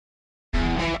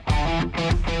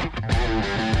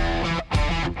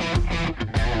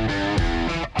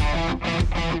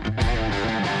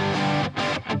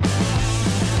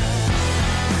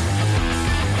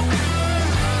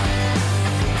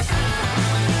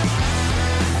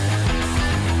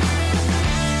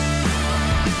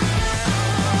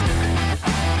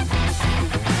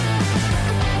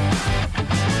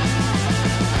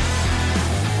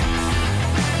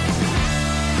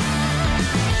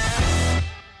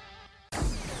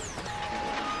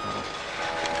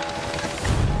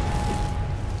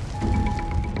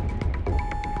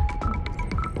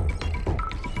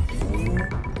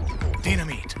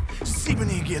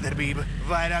Darbība,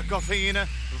 vairāk kofeīna,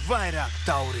 vairāk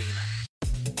taurīna.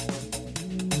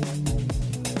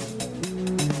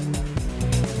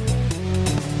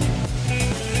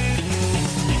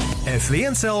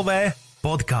 F1 LV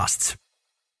podcasts.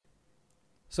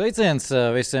 Sveiciens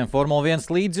visiem Formula 1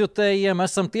 līdzjutējiem.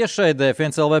 Esam tiešraidē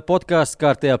F1 LV podcasts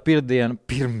kārtējā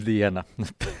pirmdiena.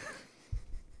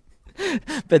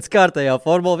 Pēc kārtējā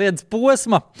Formula 1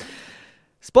 posma.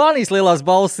 Spānijas lielās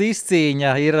balvas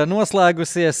izcīņa ir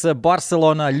noslēgusies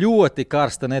Barcelonā. Ļoti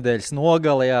karsta nedēļas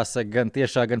nogale, jāsaka, gan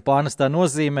tiešā, gan pārnestā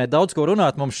nozīmē. Daudz ko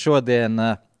runāt mums šodien,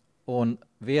 un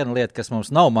viena lieta, kas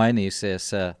mums nav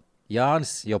mainījusies,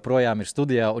 Jānis joprojām ir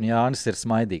studijā, un Jānis ir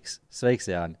smaidīgs. Sveiks,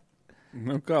 Jāni!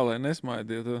 Nu, kā lai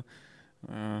nesmaidi,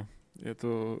 ja tu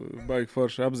baigi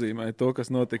forši apzīmēji to, kas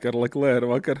notika ar Leclerc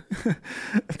vakar.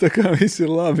 Tā kā viss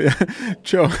ir labi, jā.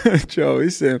 Čau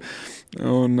visiem.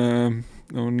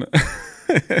 Un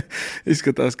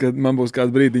izskatās, ka man būs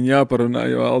kādu brīdiņu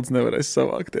jāparunā, jo Aldis nevarēs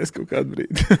savākties kaut kādu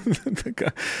brīdi.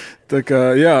 tā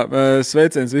kā, jā,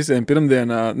 sveiciens visiem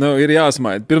pirmdienā. Nu, ir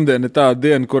jāsmaida. Pirmdiena ir tāda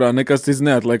diena, kurā nekas cits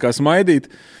neatliek kā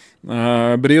smaidīt.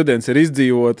 Brīvdienas ir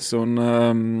izdzīvotas un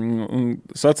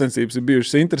sacensības ir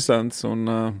bijušas interesantas un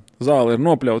zāle ir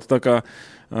nopļauta. Tā kā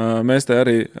mēs te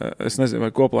arī, es nezinu,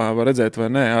 vai koplā var redzēt vai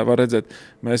nē, var redzēt,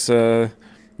 mēs,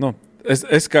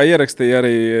 Es kā ierakstīju arī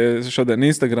šodien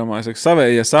Instagramā, es saku,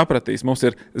 savējie sapratīs, mums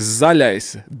ir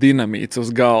zaļais dinamīts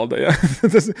uz galda. Ja?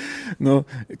 Tas,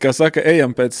 kā saka, ejam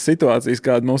pēc situācijas,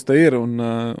 kāda mums te ir, un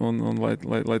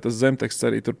lai tas zemteksts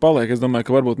arī tur paliek. Es domāju,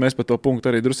 ka varbūt mēs par to punktu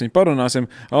arī drusiņi parunāsim.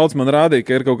 Aldis man rādīja,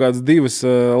 ka ir kaut kādas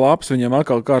 2 lapas, viņam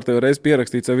atkal kārtējo reizi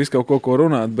pierakstīts, vai visu kaut ko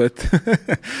runāt,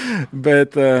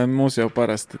 bet mums jau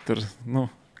parasti tur,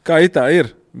 kā itā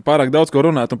ir, pārāk daudz ko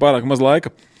runāt un pārāk maz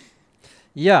laika.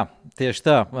 Jā, tieši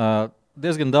tā.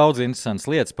 Diezgan daudz interesantas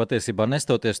lietas patiesībā,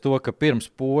 nestoties to, ka pirms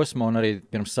posma un arī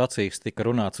pirms sacīkstes tika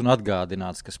runāts un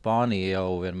atgādināts, ka Spānija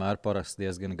jau vienmēr parasti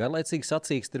diezgan garlaicīga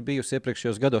sacīkste ir bijusi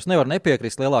iepriekšējos gados. Nevar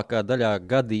nepiekrist, lielākā daļā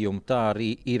gadījumu tā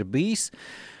arī ir bijis.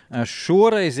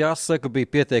 Šoreiz, jāsaka, bija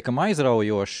pietiekami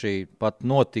aizraujoši pat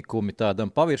notikumi tādam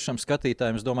paviršam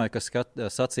skatītājiem. Es domāju, ka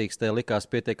sacīkstē likās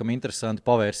pietiekami interesanti,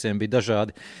 pavērsieni bija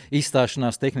dažādi,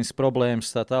 izstāšanās, tehniskas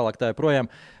problēmas, tā tālāk tā joprojām.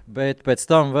 Bet pēc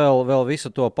tam vēl visu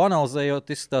to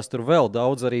panalizējot, izskatās tur vēl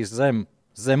daudz arī zem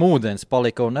ūdens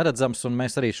palika un neredzams, un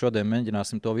mēs arī šodien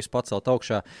mēģināsim to visu pacelt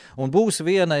augšā. Un būs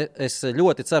viena, es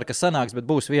ļoti ceru, ka sanāks, bet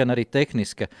būs viena arī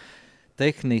tehniska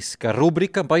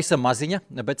rubrika, pavisam maziņa,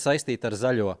 bet saistīta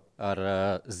ar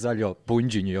zaļo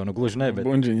puņģiņu, jo gluži ne, bet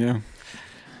buņģiņu, jā.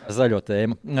 Zaļo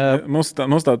tēmu. Mums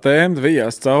tā tēma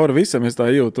vijās cauri visam, es tā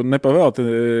jūtu, un nepavēlti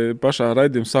pašā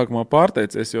raidījuma sākumā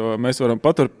pārteicies, jo mēs varam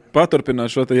paturpināt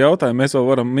šo te jautājumu, mēs vēl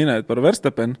varam minēt par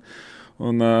Verstappenu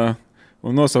un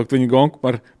nosaukt viņu gonku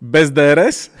par bez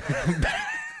DRS.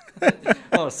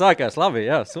 Sākās labi,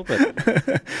 jā, super.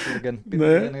 Gan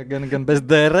bez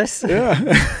DRS. Jā,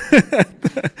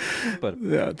 super.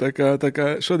 Jā, tā kā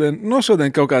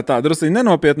šodien kaut kā tā drusīgi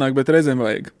nenopietnāk, bet reizēm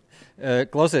vajag.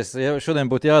 Klausies, ja šodien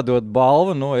būtu jādod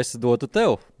balva, es dotu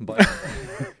tev.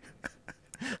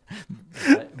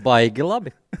 Baigi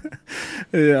labi.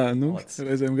 Jā,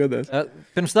 reizēm gadās.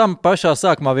 Pirms tam pašā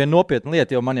sākumā viena nopietna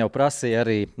lieta, jo man jau prasīja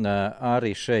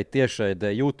arī šeit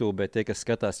tiešraidē YouTube, tie, kas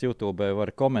skatās YouTube,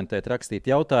 var komentēt, rakstīt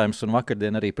jautājumus, un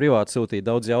vakardien arī privāti sūtīja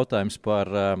daudz jautājumus par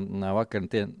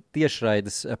vakardien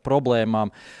tiešraides problēmām,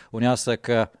 un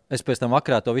jāsaka, es pēc tam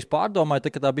vakarā to visu pārdomāju, tā,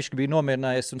 ka tā bišķi bija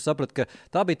nomierinājies un sapratu, ka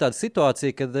tā bija tāda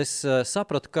situācija, kad es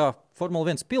sapratu, kā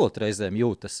Formula 1 piloti reizēm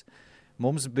jūtas.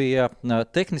 Mums bija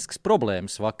tehniskas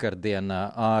problēmas vakardien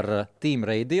ar Team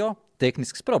Radio.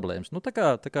 Tehniskas problēmas. Tā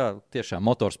kā tiešām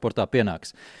motorsportā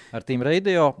pienāks ar Team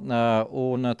Radio.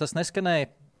 Un tas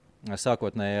neskanēja.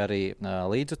 Sākotnēji arī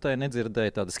līdzjutēji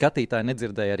nedzirdēja, tāda skatītāji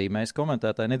nedzirdēja, arī mēs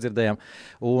komentētāji nedzirdējām.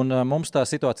 Un mums tā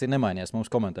situācija nemainījās.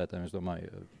 Mums komentētājiem, es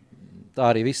domāju, tā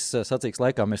arī viss sacīks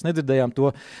laikā mēs nedzirdējām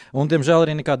to. Un, diemžēl,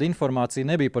 arī nekāda informācija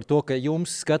nebija par to, ka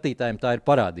jums, skatītājiem, tā ir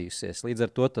parādījusies. Līdz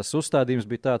ar to tas uzstādījums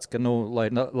bija tāds, ka,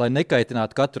 lai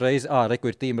nekaitinātu katru reizi,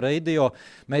 reku ir Team Radio,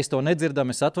 mēs to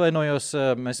nedzirdam, es atvainojos,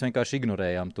 mēs vienkārši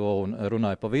ignorējām to un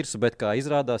runāju pa virsu, bet kā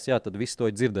izrādās, jā, tad visi to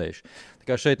ir dzirdējuši.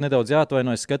 Tā kā šeit nedaudz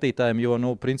jāatvainojas skatītājiem, jo,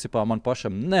 principā man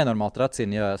pašam nenormāli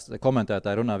tracina, ja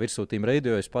komentētāji runā virsū Team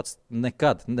Radio, es pats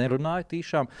nekad nerunāju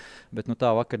tīšām, bet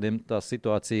tā vakardien tā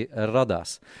situācija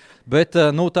radās. Bet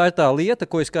tā ir tā lieta,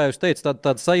 ko es, kā jūs teicu,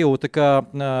 tāda sajūta, ka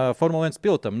Formula 1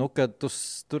 pilotam, kad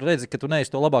tu redzi, ka tu neesi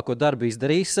to labāko darbu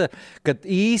izdarījis, kad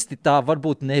īsti tā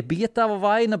varbūt nebija tava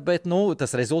vaina, bet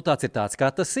tas rezultāts ir tāds, kā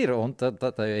tas ir. Un tā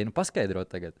paskaidrot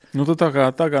tagad.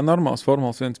 Tā kā normāls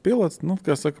Formula 1 pilots,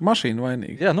 kā saka, mašīna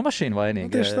vainīga. Jā, mašīna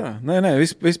vainīga. Tieši tā. Nē,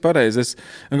 viss pareizi.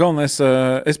 Galvenais,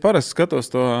 es parasti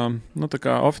skatos to tā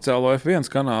kā oficiālo F1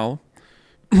 kanālu.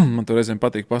 Man tur reizēm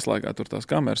patīk paslaigāt tur tās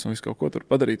kameras un visu kaut ko tur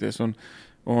padarīties.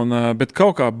 Bet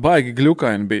kaut kā baigi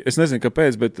gļukaini bija. Es nezinu,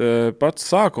 kāpēc, bet pats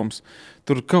sākums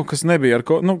tur kaut kas nebija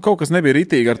kaut kas nebija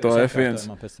ritīgi ar to F1.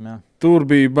 Tur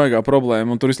bija baigā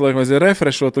problēma, un tur visu laiku vajadzēja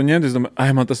refrešot un ņemt. Es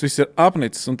domāju, man tas viss ir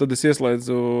apnicis, un tad es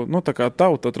ieslēdzu, tā kā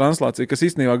tauta translāciju, kas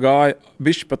īstenībā gāja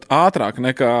bišķi pat ātrāk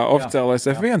nekā oficiālais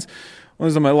F1. Un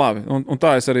es domāju, labi. Un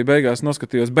tā es arī beigās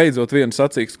noskatījos beidzot vienu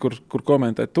sacīkstu, kur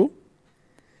komentē tu.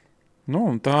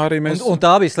 Tā arī mēs... Un tā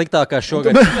bija sliktākā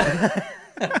šogad.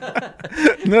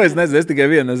 Es nezinu, es tikai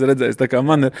vienu redzēju. Tā kā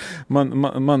man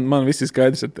viss ir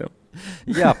skaidrs ar tevi.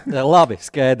 Jā, labi,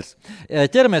 skaidrs.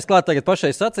 Ķeramies klāt tagad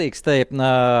pašai sacīkstei.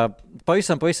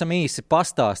 Pavisam īsi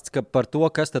pastāsts par to,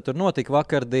 kas tur notika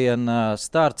vakardien.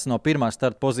 Starts no pirmā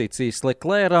starta pozīcijas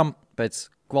Leclercam pēc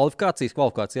kvalifikācijas.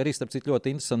 Kvalifikācija arī, starp citu,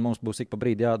 ļoti interesanti. Mums būs ik pa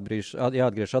brīdi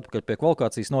jāatgriež atpakaļ pie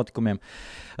kvalifikācijas notikumiem.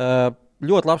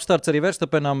 Ļoti labs starts arī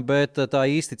Verstappenam, bet tā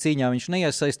īsti cīņā viņš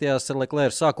neiesaistījās. Ar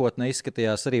Leclercu sākotnēji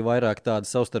izskatījās arī vairāk tāda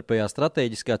savstarpējā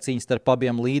stratēģiskā cīņa starp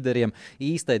abiem līderiem.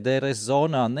 Īstai DRS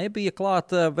zonā nebija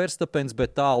klāta Verstappens,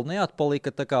 bet tālu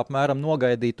neatpalika, tā kā apmēram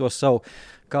nogaidīja to savu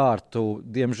kārtu.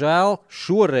 Diemžēl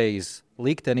šoreiz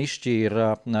likteni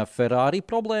izšķīra Ferrari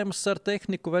problēmas ar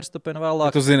tehniku Verstappena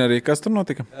vēlāk. Tu zini arī, kas tur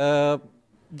notika?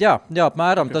 Jā,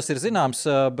 apmēram tas ir zināms,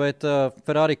 bet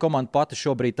Ferrari komanda pati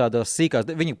šobrīd tādās sīkās,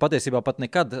 viņi patiesībā pat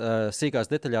nekad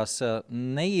sīkās detaļās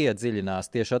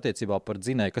neiedziļinās tieši attiecībā par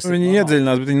dzinēju. Viņi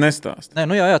iedziļinās, bet viņi nestāst. Nē,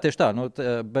 jā, tieši tā,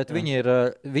 bet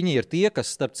viņi ir tie,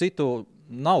 kas, starp citu,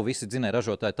 nav visi dzinēju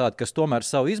ražotāji tādi, kas tomēr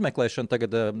savu izmeklēšanu,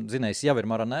 tagad dzinējs jau ir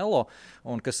Maranello,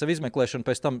 un kas savu izmeklēšanu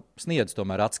pēc tam sniedz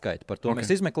tomēr atskaiti par to. Okay.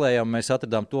 Mēs izmeklējām, mēs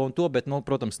atradām to un to, bet,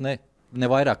 protams, ne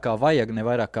vairāk kā vajag, ne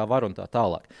vairāk kā var un tā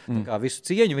tālāk. Tā kā visu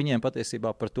cieņu viņiem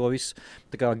patiesībā par to visu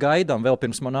gaidām vēl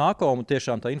pirms Monako, un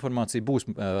tiešām tā informācija būs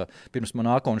pirms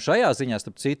Monako. Un šajā ziņā,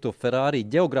 starp citu, Ferrari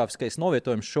ģeogrāfiskais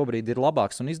novietojums šobrīd ir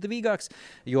labāks un izdevīgāks,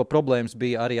 jo problēmas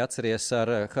bija arī atceries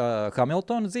ar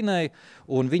Hamiltona dzinēju,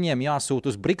 un viņiem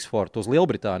jāsūt uz Brixfortu, uz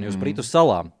Lielbritāniju, uz Britu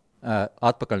salām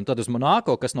atpakaļ. Un tad uz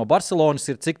Monako, kas no Barcelonas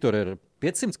ir, cik tur ir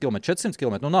 500 km, 400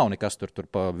 km, nav nekas tur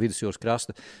pa vidusjūras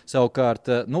krasta. Savukārt,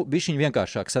 bišķiņ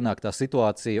vienkāršāk sanāk tā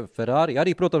situācija. Ferrari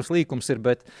arī, protams, līkums ir,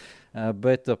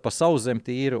 bet pa sauszem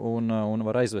tīru un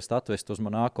var atvest uz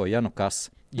Monako, ja kas.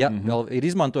 Ja, vēl ir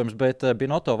izmantojums, bet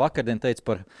Binotto vakardien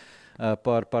teica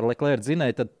par Leclerc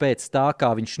dzinēju, tad pēc tā,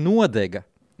 kā viņš nodega,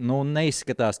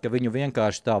 neizskatās, ka viņu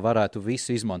vienkārši tā varētu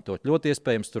visu izmantot. Ļoti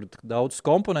iespējams, tur daudz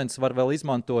komponentus var vēl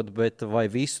izmantot, bet vai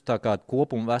visu tā kā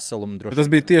kopumu veselumu droši.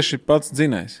 Tas bija tieši pats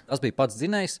dzinējs. Tas bija pats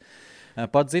dzinējs.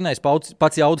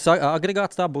 Pats jaudas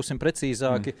agregāts, tā būsim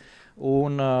precīzāki.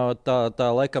 Un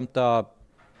tā laikam tā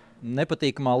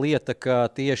nepatīkamā lieta, ka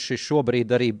tieši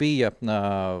šobrīd arī bija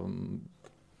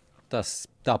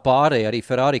tā pārēja arī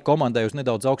Ferrari komandai uz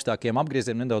nedaudz augstākiem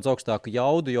apgrieziem, nedaudz augstāku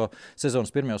jaudu, jo sezonas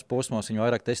pirmajos posmos viņi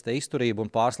vairāk testē izturību un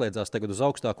pārslēdzās tagad uz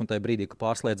augstāku, un tajā brīdī, kad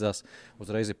pārslēdzās,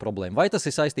 uzreiz ir problēma. Vai tas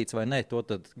ir saistīts vai nē, to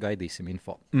tad gaidīsim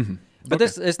info. Bet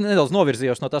okay. es nedaudz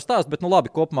novirzījos no tā stāsta, bet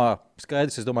labi, kopumā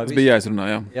skaidrs, es domāju, tas bija jāizrunā,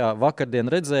 jā. Jā, vakardien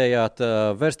redzējāt,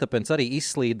 Verstappens arī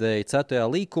izslīdēja 4.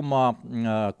 līkumā,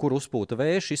 kur uzpūta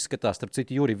vējš, izskatās, starp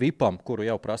citu, Juri Vipam, kuru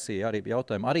jau prasīja arī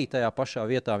jautājumu, arī tajā pašā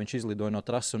vietā viņš izlidoja no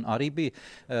trases un arī bija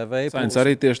vējpūs. Sainz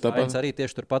arī tieši tāpat. Sainz arī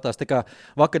tieši turpatās. Tā kā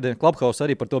vakardien Clubhouse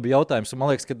arī par to bija jautājums, un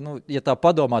man liekas, ka, ja tā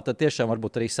padomā, tad tiešām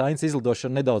varbūt arī Sainz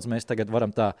izlidošana nedaudz mēs tagad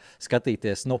varam tā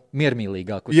skatīties,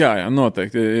 miermīlīgāk. Jā,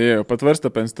 noteikti. Jā, pat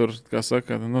Verstappens tur, kā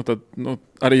saka, tad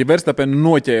arī Verstappen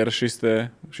noķēra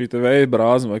šī vēja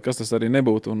brāzma, vai kas tas arī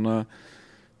nebūtu, un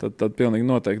tad pilnīgi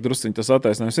noteikti drusciņi tas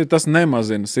attaisnojums ir. Tas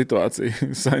nemazina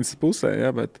situāciju Sainz pusē,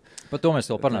 jā, bet... Par to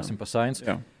mēs vēl parunāsim par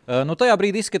Sainzu. Tajā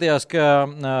brīdī izskatījās, ka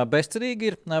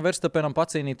bezcerīgi ir Verstappenam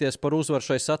pacīnīties par uzvaru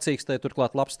šai sacīkstē.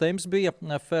 Turklāt labs temps bija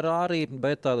Ferrari,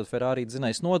 bet tātad Ferrari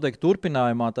dzinējs nodeg.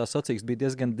 Turpinājumā tā sacīksts bija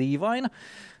diezgan dīvaina,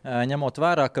 ņemot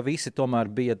vērā, ka visi tomēr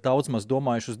bija daudz maz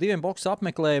domājuši uz 2 boksu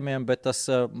apmeklējumiem, bet tas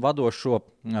vadošo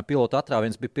pilotu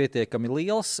atrāviens bija pietiekami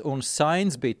liels, un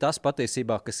Sainz bija tas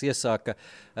patiesībā, kas iesāka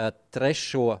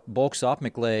 3. boksu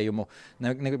apmeklējumu,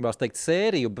 negribās teikt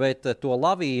sēriju, bet to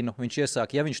lavīnu viņš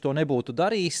iesāka, ja viņš to nebūtu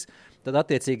darījis, tad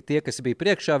attiecīgi tie, kas bija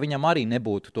priekšā, viņam arī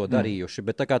nebūtu to darījuši.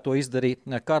 Bet tā kā to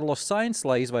izdarīja Carlos Sainz,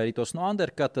 lai izvairītos no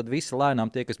undercut, tad visi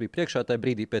lēnām tie, kas bija priekšā, tajā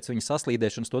brīdī pēc viņa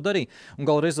saslīdēšanas to darīja. Un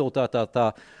gala rezultātā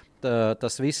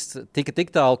tas viss tika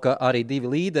tik tālu, ka arī divi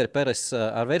līderi, Peres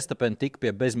ar Verstappenu, tika pie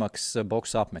bezmaksas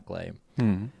boksa apmeklējuma.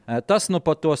 Tas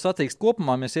par to sacīkst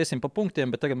kopumā, mēs iesim pa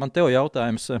punktiem, bet tagad man tev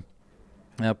jautājums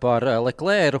par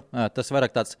Leclercu. Tas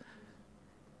vairāk tāds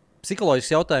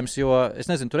psiholoģisks jautājums, jo es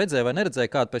nezinu, tu redzēji vai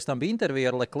neredzēji, kāda pēc tam bija intervija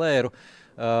ar Leclercu.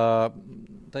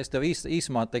 Tā es tev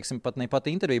īsumā, teiksim, pat ne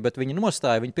pati intervija, bet viņa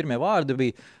nostāja, viņa pirmie vārdi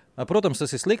bija, protams,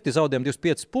 tas ir slikti, zaudējam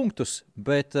 25 punktus,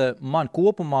 bet man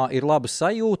kopumā ir laba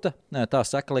sajūta, tā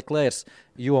saka Leclercs,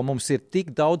 jo mums ir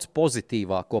tik daudz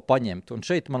pozitīvāko paņemt. Un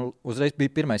šeit man uzreiz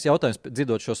bija pirmais jautājums,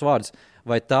 dzirdot šos vārdus,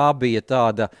 vai tā bija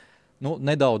tāda,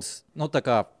 nedaudz, tā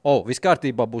kā, viss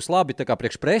kārtībā būs labi, tā kā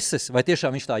priekš preses, vai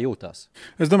tiešām viņš tā jūtās?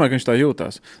 Es domāju, ka viņš tā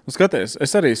jūtās. Skaties,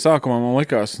 es arī sākumā man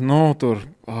likās, tur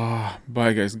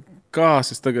baigais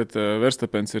kāsis, tagad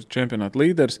Verstappens ir čempionāta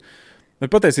līderis. Bet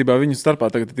patiesībā viņu starpā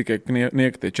tagad tikai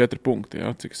niektie 4 punkti, jā,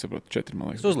 cik es saprotu, 4,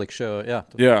 man liekas. Uzlikšu, jā.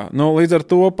 Jā, līdz ar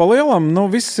to pa lielam,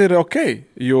 viss ir ok,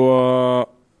 jo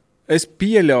es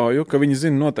pieļauju, ka viņi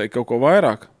zina noteikti kaut ko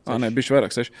vairāk. Bišķi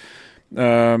vairāk, 6.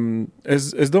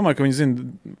 Es domāju, ka viņi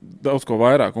zina daudz ko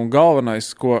vairāk, un galvenais,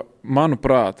 ko,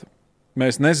 manuprāt,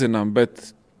 mēs nezinām,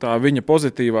 bet tā viņa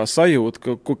pozitīvā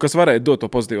sajūta, kas varēja dot to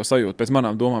pozitīvo sajūtu, pēc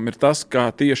manām domām, ir tas, kā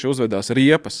tieši uzvedās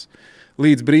riepas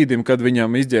līdz brīdim, kad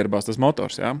viņam izģērbās tas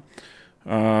motors, jā?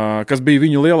 Kas bija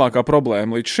viņu lielākā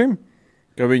problēma līdz šim,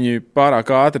 ka viņi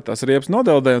pārāk ātri tās riepas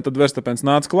nodeldēja, un tad Verstappens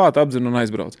nāca klāt, apdzina un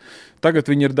aizbrauc.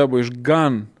 Tagad viņi ir dabūjuši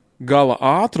gan gala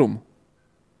ātrumu,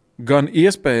 gan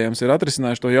iespējams ir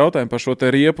atrisinājuši to jautājumu par šo te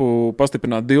riepu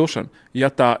pastiprinātu dilšanu. Ja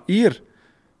tā ir,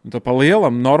 tad pa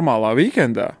lielam normālā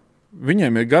weekendā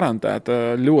viņiem ir garantēta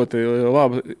ļoti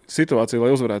laba situācija,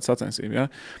 lai uzvarētu sacensību. Ja?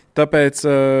 Tāpēc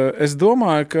es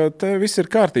domāju, ka te viss ir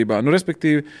kārtībā.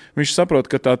 Respektīvi, viņš saprot,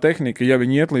 ka tā tehnika, ja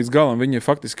viņi iet līdz galam, viņa ir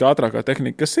faktiski ātrākā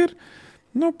tehnika, kas ir,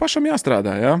 pašam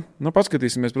jāstrādā. Ja?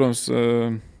 Paskatīsimies, protams,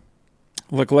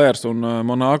 Leclercs un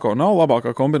Monaco nav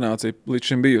labākā kombinācija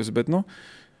līdz šim bijusi, bet,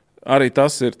 arī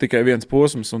tas ir tikai viens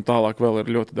posms, un tālāk vēl ir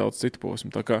ļoti daudz citu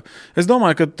posmu. Tā kā es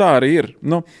domāju, ka tā arī ir.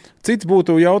 Cits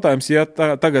būtu jautājums, ja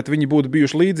tagad viņi būtu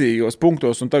bijuši līdzīgos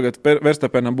punktos, un tagad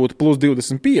Verstappenam būtu plus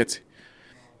 25,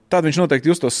 tad viņš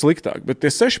noteikti justos sliktāk. Bet tie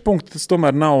 6 punkti tas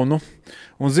tomēr nav.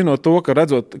 Un zinot to, ka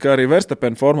redzot, ka arī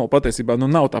Verstappen formula patiesībā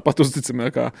nav tāpat uzticama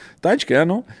kā tačka, ja,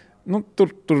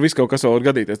 tur viss kaut kas vēl var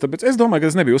gadīties. Tāpēc es domāju, ka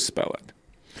tas nebija uzspēlēti.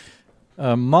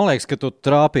 Man liekas, ka tu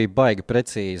trāpīji baigi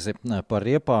precīzi par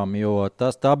riepām, jo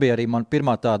tā bija arī man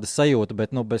pirmā tāda sajūta,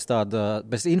 bet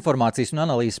bez informācijas un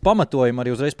analīzes pamatojuma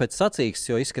arī uzreiz pēc sacīkstes,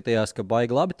 jo izskatījās, ka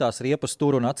baigi labi tās riepas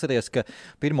tur, un atceries, ka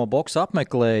pirmo boksu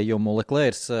apmeklējumu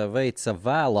Leclercs veica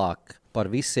vēlāk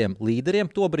par visiem līderiem.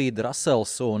 Tobrīd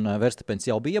Russells un Verstappens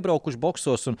jau bija iebraukuši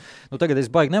boksos, un tagad es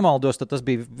baigi nemaldos, tad tas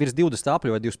bija virs 20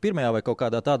 apļu vai 21. vai kaut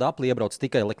kādā tāda apļa iebrauc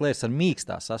tikai Leclercs ar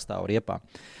mīkstā sastāvu riepām.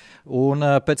 Un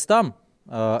pēc tam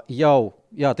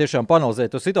tiešām panalizēt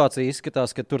to situāciju,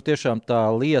 izskatās, ka tur tiešām tā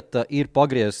lieta ir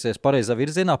pagriezusies pareizā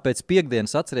virzienā. Pēc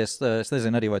piekdienas, atceries, es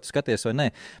nezinu arī, vai tu skaties vai nē,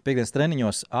 piekdienas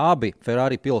treniņos abi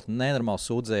Ferrari piloti nenormāli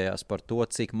sūdzējās par to,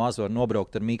 cik maz var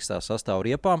nobraukt ar mīkstā sastāvu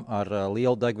riepām, ar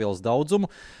lielu degvielas daudzumu,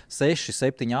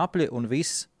 6-7 apļi, un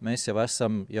viss, mēs jau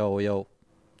esam jau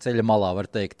ceļa malā, var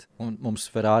teikt, un mums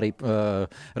Ferrari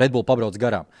Red Bull pabrauc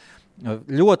garām.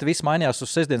 Ļoti viss mainījās uz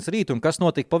sestdienas rītu, un kas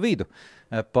notika pa vidu?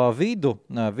 Pa vidu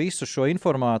visu šo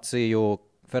informāciju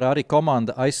Ferrari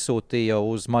komanda aizsūtīja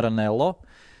uz Maranello.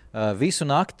 Visu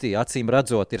nakti, acīm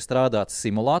redzot, ir strādāts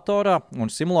simulatorā, un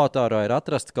simulatorā ir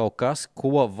atrasts kaut kas,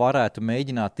 ko varētu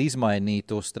mēģināt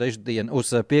izmainīt uz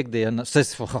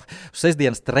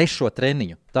sestdienas 3.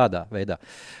 treniņu. Tādā veidā.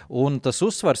 Un tas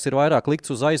uzsvars ir vairāk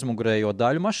likts uz aizmugurējo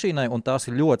daļu mašīnai, un tās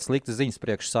ir ļoti sliktas ziņas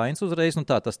priekš Sainz uzreiz, un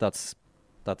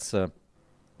tas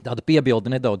tāda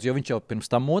piebilde nedaudz, jo viņš jau pirms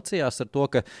tam mocījās ar to,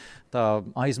 ka tā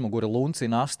aizmugura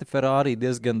luncina asti Ferrari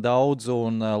diezgan daudz,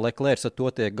 un Leclercs ar to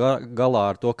tiek galā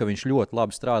ar to, ka viņš ļoti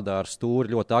labi strādā ar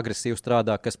stūri, ļoti agresīvi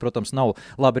strādā, kas, protams, nav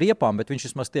labi riepām, bet viņš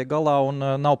vismaz tiek galā un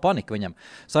nav panika viņam.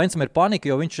 Sainzam ir panika,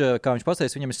 jo viņš, kā viņš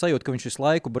pateica, viņam ir sajūta, ka viņš visu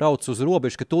laiku brauc uz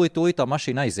robežu, ka tūlīt tā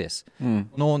mašīna aizies.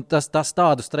 Un tas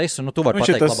tādu stresu, tu vari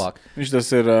pateikt labāk. Viņš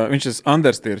ir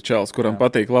understeer čels, kuram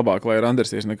patīk labāk, lai ir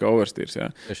understeers nekā oversteers.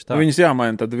 Jā. Viņas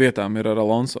jāmaina, tad vietām ir ar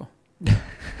Alonso.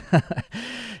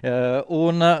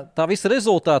 Un tā visa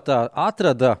rezultātā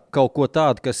atrada kaut ko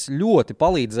tādu, kas ļoti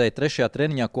palīdzēja 3.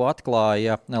 treniņā, ko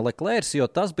atklāja Leclercs, jo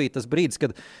tas bija tas brīdis,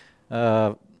 kad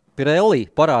Pirelli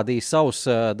parādīja savus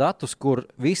datus, kur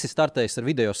visi startējas ar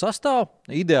video sastāvu.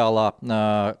 Ideālā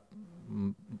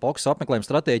boksa apmeklējuma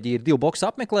stratēģija ir 2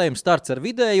 boksa apmeklējumi, starts ar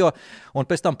vidējo un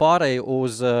pēc tam pārēju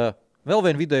uz vēl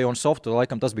vienu video un softu,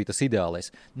 laikam tas bija tas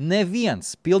ideālais.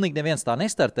 Pilnīgi neviens tā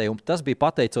nestartēja, un tas bija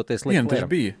pateicoties Leclercam.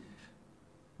 Bija.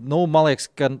 Nu, man liekas,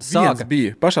 ka sāka.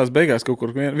 Bija. Pašās beigās kaut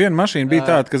kur viena mašīna bija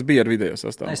tāda, kas bija ar video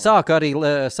sastāvu. Sāka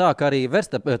arī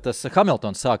tas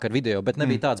Hamiltons sāka ar video, bet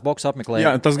nebija tāds boksa apmeklējums.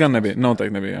 Jā, tas gan nebija.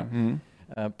 Noteikti nebija.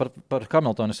 Par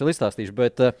Hamiltonu es vēl izstāstīšu,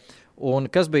 bet un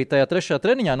kas bija tajā 3.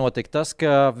 treniņā notika, tas,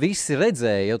 ka visi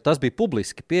redzēja, tas bija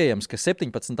publiski pieejams, ka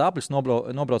 17 apļus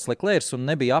nobrauc Leclercs un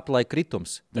nebija aplaika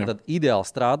kritums. Tad ideāli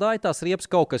strādāja tās riepas,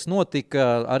 kaut kas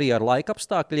notika arī ar laika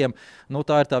apstākļiem. Nu,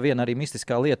 tā ir tā viena arī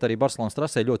mistiskā lieta, arī Barcelonas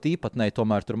trasē ļoti īpatnēji,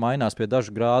 tomēr tur mainās pie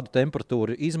dažu grādu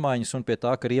temperatūra izmaiņas un pie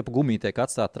tā, ka riepa gumija tiek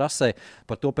atstāta trasē.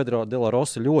 Par to Pedro de la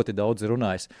Rosa ļoti daudz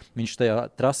runājis. Viņš tajā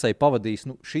trasē pavadījis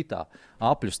šitā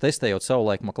apļus testējot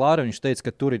savulaik McLaren. Viņš teica,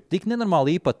 ka tur ir tik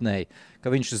nenormāli īpatnēji, ka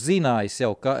viņš zinājis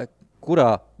jau, kurā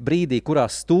brīdī, kurā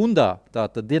stundā,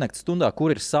 tātad diennakts stundā,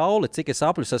 kur ir saule, cik es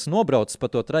apļus esmu nobraucis pa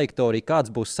to trajektoriju, kāds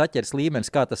būs saķers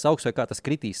līmenis, kā tas augs vai kā tas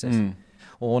kritīsies.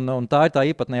 Un tā ir tā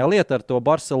īpatnējā lieta ar to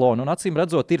Barcelonu. Un acīm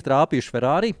redzot, ir trāpījuši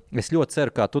Ferrari. Es ļoti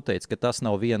ceru, kā tu teici, ka tas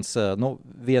nav viens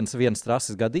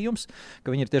trases gadījums, ka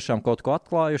viņi ir tiešām kaut ko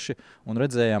atklājuši. Un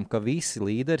redzējām, ka visi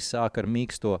līderi sāk ar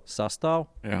mīksto sastāvu,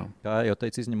 kā jau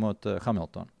teicu, izņemot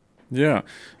Hamiltonu. Jā.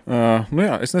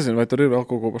 Es nezinu, vai tur ir vēl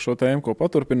kaut ko par šo tēmu, ko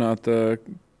paturpināt.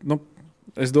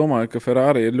 Es domāju, ka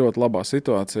Ferrari ir ļoti labā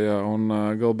situācijā un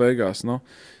gala beigās,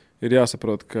 ir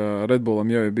jāsaprot, ka Red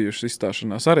Bullam jau ir bijušas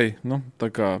izstāšanās arī.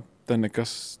 Tā kā te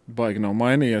nekas baigi nav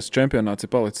mainījies, čempionāts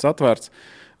ir palicis atvērts.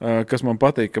 Kas man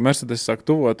patīk, ka Mercedes sāk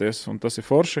tuvoties, un tas ir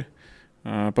forši.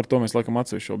 Par to mēs laikam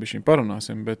atsevišķi vēl bišķiņ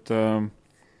parunāsim.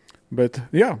 Bet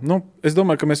jā, es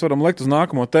domāju, ka mēs varam lekt uz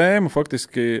nākamo tēmu.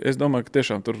 Faktiski es domāju, ka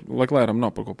tiešām tur Leclercam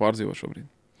nav par ko pārdzīvot šobrīd.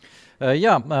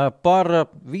 Jā, par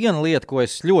vienu lietu, ko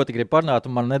es ļoti gribu parunāt,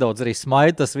 un man nedaudz arī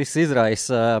smaida, tas viss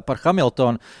izraisa par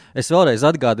Hamiltonu. Es vēlreiz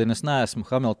atgādinu, es neesmu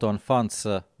Hamiltona fans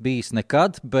bijis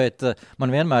nekad, bet man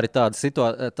vienmēr ir tāda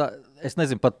situācija, es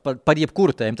nezinu par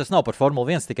jebkuru tēmu, tas nav par Formula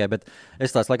 1 tikai, bet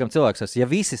es tāds laikam cilvēks esmu. Ja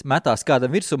visi metās kādam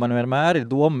virsū, man vienmēr ir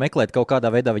doma meklēt kaut kādā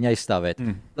veidā viņu aizstāvēt.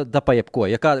 Tā pa jebko.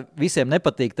 Ja visiem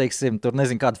nepatīk, teiksim, tur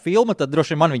nezinu kāda filma, tad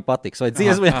droši vien man viņa patiks. Vai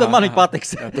dziesma, tad man viņa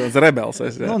patiks. Tas rebels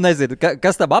es, jā. Nezinu,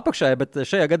 kas tam apakšā, bet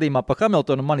šajā gadījumā pa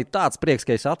Hamiltonu man ir tāds prieks,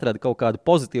 ka es atradu kaut kādu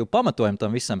pozitīvu pamatojumu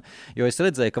tam visam, jo es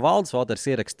redzēju, ka Valdis Valters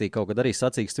ierakstīja kaut kad arī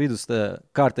sacīkst vidus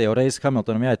kārtējo reizi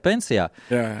Hamiltonam jāiet pensijā.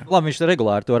 Jā. Labi, viņš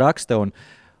regulāri to raksta un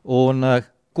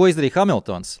ko izdarīja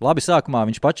Hamiltons? Labi, sākumā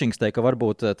viņš pačingstēja, ka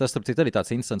varbūt tas, starp citu, arī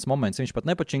tāds interesants moments. Viņš pat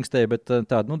nepačingstēja, bet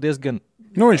tāda, diezgan...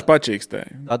 viņš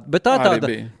pačingstēja. Bet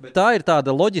tā ir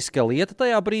tāda loģiska lieta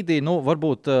tajā brīdī.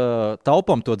 Varbūt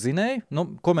taupam to dzinēju.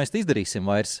 Ko mēs izdarīsim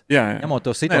vairs? Jā. Ņemot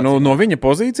to situāciju. No viņa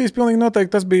pozīcijas pilnīgi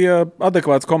noteikti tas bija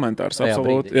adekvāts komentārs.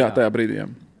 Absolūti. Tajā brīdī.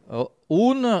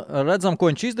 Un redzam, ko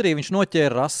viņš izdarīja. Viņš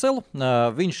noķēra Russellu.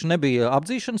 Viņš nebija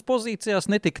apdzīšanas pozīcijās,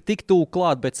 netika tik tuvu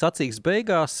klāt, bet sacīks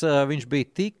beigās viņš bija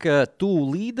tik tuvu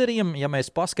līderiem. Ja mēs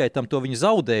paskaitām to viņa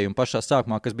zaudējumu pašā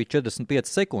sākumā, kas bija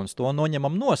 45 sekundes, to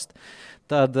noņemam nost,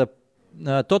 tad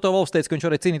Toto Wolffs teica, ka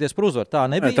viņš varēja cīnīties par uzvaru. Tā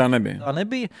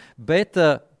nebija, bet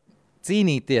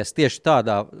cīnīties tieši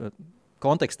tādā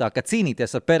kontekstā, ka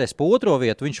cīnīties ar Peresu pa otro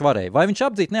vietu viņš varēja. Vai viņš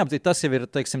apdzīt, neapdzīt, tas jau ir,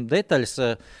 detaļas,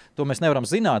 to mēs nevaram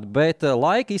zināt, bet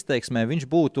laika izteiksmē viņš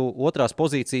būtu otrās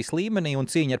pozīcijas līmenī un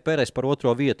cīņa ar Peresu par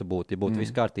otro vietu būtu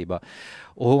viss kārtībā.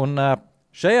 Un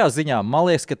šajā ziņā man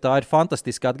liekas, ka tā ir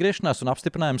fantastiska atgriešanās un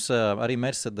apstiprinājums arī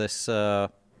Mercedes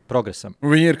progresam.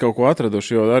 Viņi ir kaut ko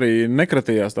atraduši, jo arī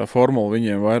nekratījās tā formula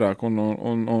viņiem vairāk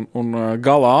un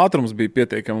gala ātrums bija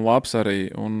pietiekami labs arī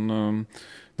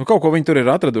kaut ko viņi tur ir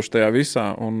atraduši tajā visā.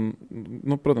 Un,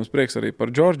 protams, prieks arī par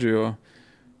Džordžu, jo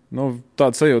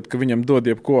tāda sajūta, ka viņam dod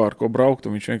jebko, ar ko braukt,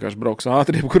 un viņš vienkārši brauks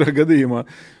ātri jebkurā gadījumā.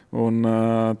 Un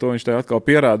to viņš tajā atkal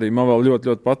pierādīja. Man vēl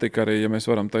ļoti, ļoti patika arī, ja mēs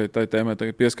varam tai tēmai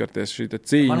tagad pieskarties šī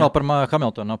cīņa. Man vēl par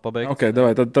Hamiltonu nav pabeigts. Ok,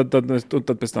 davai,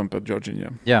 tad pēc tam par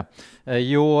Džordžiņu. Jā,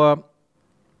 jo...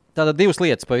 Tātad divas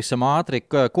lietas pavisam ātri.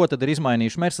 Ko tad ir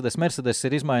izmainījuši Mercedes? Mercedes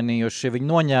ir izmainījuši,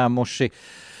 viņi noņēmuši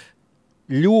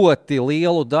ļoti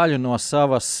lielu daļu no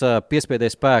savas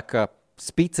piespiedēja spēka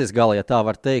spices gala, ja tā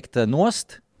var teikt,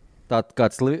 nost. Tātad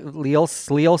kāds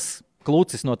liels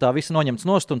klucis no tā visa noņemts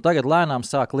nost, un tagad lēnām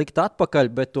sāk likt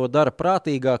atpakaļ, bet to dara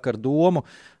prātīgāk ar domu,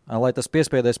 lai tas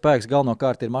piespiedēja spēks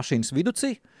galvenokārt ir mašīnas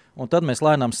viducī, un tad mēs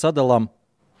lēnām sadalām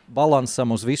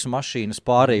balansam uz visu mašīnas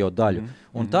pārējo daļu.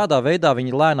 Un tādā veidā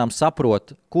viņi lēnām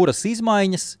saprot, kuras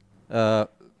izmaiņas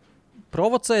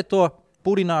provocē to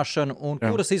purināšanu, un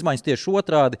kuras izmaiņas tieši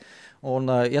otrādi. Un,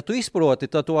 ja tu izproti,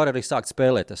 tad tu vari arī sākt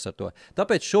spēlēties ar to.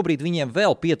 Tāpēc šobrīd viņiem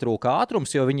vēl pietrūka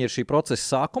ātrums, jo viņi ir šī procesa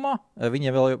sākumā.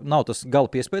 Viņiem vēl nav tas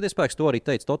gala piespēdies spēks, to arī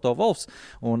teica Toto Wolfs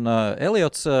un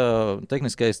Eliots,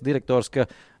 tehniskais direktors, ka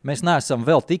mēs neesam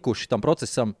vēl tikuši tam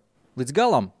procesam līdz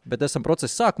galam, bet esam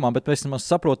procesa sākumā, bet mēs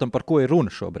saprotam, par ko ir runa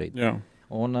šobrīd. Jā.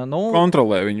 Un,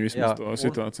 kontrolē viņu vismaz to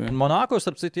situāciju. Un Monako,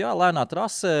 starp citu, lēnā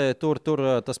trasē, tur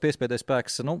tas piespēdējais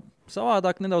spēks,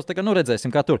 savādāk nedaudz,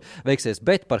 redzēsim, kā tur veiksies.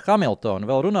 Bet par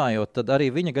Hamiltonu vēl runājot, tad arī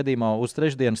viņa gadījumā uz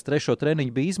trešdienas 3.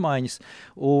 treniņu bija izmaiņas,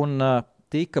 un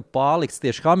tika pārlikts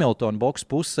tieši Hamiltona boks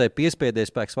pusē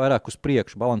piespēdējais spēks vairāk uz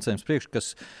priekšu, balansējums priekšu,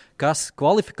 kas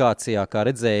kvalifikācijā, kā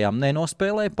redzējām,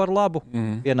 nenospēlēja par labu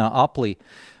vienā aplī.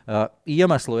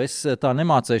 Iemeslu es tā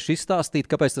nemācējuši izstāstīt,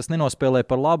 kāpēc tas nenospēlēja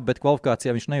par labu, bet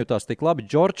kvalifikācijā viņš nejūtās tik labi.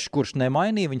 Džordžs, kurš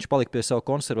nemainīja, viņš palika pie savu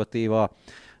konservatīvā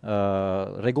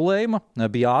regulējuma,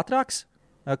 bija ātrāks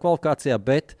kvalifikācijā,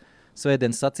 bet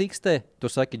svētdienas sacīkstē,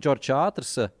 tu saki, Džordžs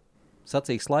ātrs,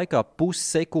 sacīks laikā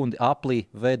pussekundi aplī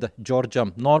veda Džordžam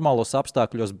normālos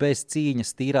apstākļos bez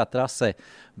cīņas tīrā trasē.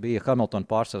 Bija Hamiltona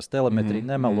pārsvars, telemetrija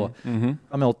nemelo.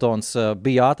 Hamiltons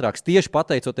bija ātrāks tieši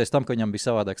pateicoties tam, ka viņam bija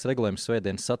savādāks regulējums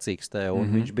svētdienas sacīkstē,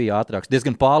 un viņš bija ātrāks,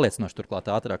 diezgan pārliecinoši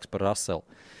turklāt ātrāks par Russelu.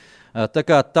 Tā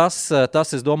kā tas,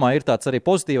 es domāju, ir tāds arī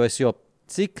pozitīvais, jo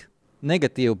cik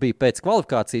negatīvi bija pēc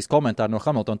kvalifikācijas komentāri no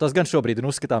Hamiltona. Tas gan šobrīd ir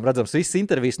uzskatām redzams visas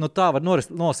intervijas, tā var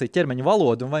nolasīt ķermeņa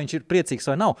valodu, un vai viņš ir priecīgs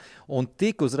vai nav. Un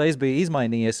tik uzreiz bija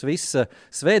izmainījies viss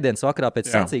svētdienas vakarā pēc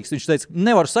sacīkstes. Viņš teica,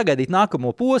 nevaru sagaidīt nākamo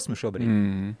posmu šobrīd.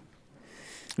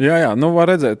 Jā,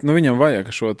 var redzēt, viņam vajag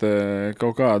šo te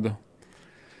kaut kādu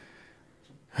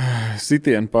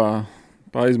sitienu pa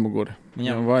aizmuguri.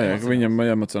 Viņam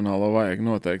emocionālo vajag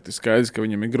noteikti. Skaidrs, ka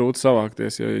viņam ir grūti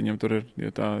savākties, ja viņam tur ir,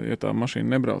 ja tā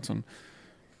mašīna nebrauc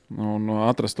un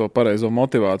atrast to pareizo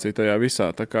motivāciju tajā visā.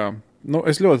 Tā kā,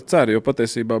 es ļoti ceru, jo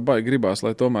patiesībā baigi gribās,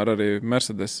 lai tomēr arī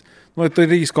Mercedes, lai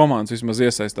trīs komandas vismaz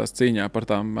iesaistās cīņā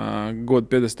par tām godu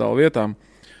piedestālu vietām,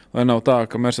 lai nav tā,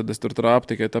 ka Mercedes tur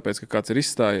trāp tikai tāpēc, ka kāds ir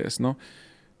izstājies.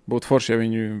 Būtu forši, ja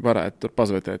viņi varētu tur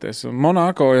pazvetēties.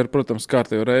 Monako ir, protams,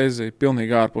 kārtējo reizi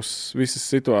pilnīgi ārpus visas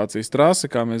situācijas trase,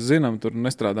 kā mēs zinām, tur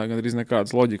nestrādā gandrīz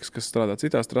nekādas loģikas, kas strādā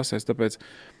citās trasēs, tāpēc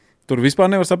tur vispār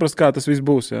nevar saprast, kā tas viss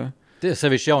būs. Jā. Tie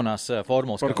sevišķi jaunās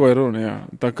formulas. Par ko ir runa, jā.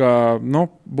 Tā kā,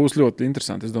 būs ļoti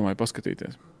interesanti, es domāju,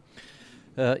 paskatīties.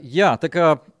 Jā, tā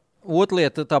kā otra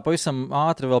lieta, tā pavisam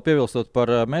ātri vēl piebilstot par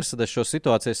Mercedes šo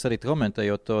situāciju, es arī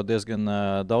komentējot to diezgan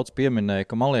daudz pieminēju,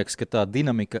 ka man liekas, ka tā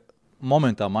dinamika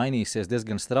momentā mainīsies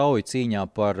diezgan strauji cīņā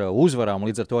par uzvarām,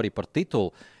 līdz ar to arī par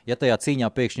titulu, ja tajā cīņā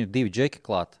pēkšņi ir 2 džeki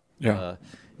klāt.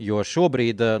 Jo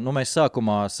šobrīd, mēs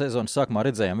sezonas sākumā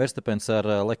redzējām, Verstappens ar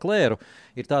Leclercu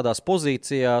ir tādās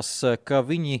pozīcijās, ka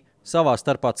viņi savā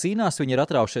starpā cīnās, viņi ir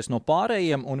atraušies no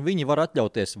pārējiem, un viņi var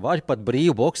atļauties vai pat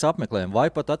brīvu boksu apmeklējumu,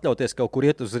 vai pat atļauties kaut kur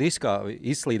iet uz riskā,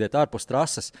 izslīdēt ārpus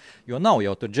trases, jo nav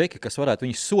jau tur džeki, kas varētu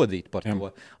viņus sodīt par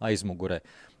to aizmugurē.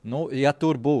 Ja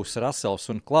tur būs Russells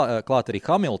un klāt arī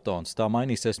Hamiltons, tā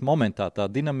mainīsies momentā tā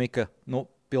dinamika,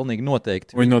 pilnīgi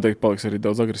noteikti. Viņi noteikti paliks arī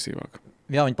daudz agresīvāk.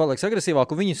 Jā, viņi paliks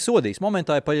agresīvāk, un viņi sodīs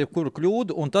momentā par jebkuru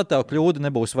kļūdu, un tad tā kļūda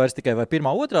nebūs vairs tikai vai 1.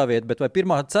 2. vieta, bet vai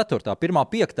 1. 4., 1.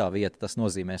 5. vieta tas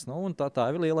nozīmēs. Un tā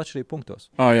ir liela atšķirība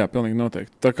punktos. Jā, pilnīgi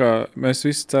noteikti. Tā kā mēs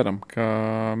visi ceram, ka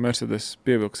Mercedes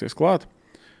pievilksies klāt.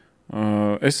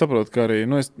 Es saprotu, ka arī,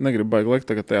 es negribu baigi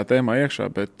likt tagad tajā tēmā iekšā,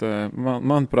 bet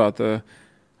manuprāt,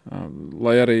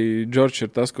 lai arī Džordžs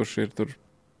ir tas, kurš ir tur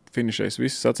finišējis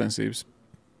visas sacensības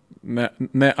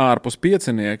ne ārpus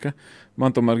piecinieka,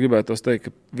 man tomēr gribētos teikt,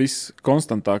 ka viss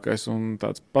konstantākais un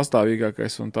tāds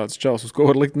pastāvīgākais un tāds čels, uz ko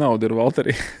var likt naudu, ir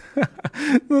Valtteri.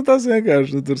 Tas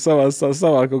vienkārši tur savā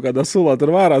kaut kādā sulā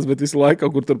tur vārās, bet visu laiku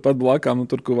kaut kur tur pat blakām,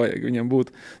 tur, kur vajag viņam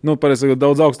būt. Pareizi sakot,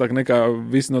 daudz augstāk nekā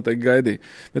visi noteikti gaidīja.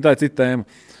 Bet tā ir cita tēma.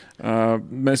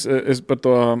 Es par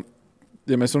to...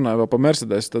 Ja mēs runājam vēl par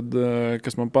Mercedes, tad,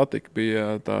 kas man patika,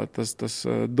 bija tas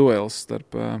duels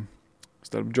starp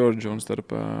Džordžu un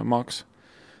starp Maksu.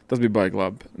 Tas bija baigi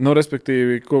labi.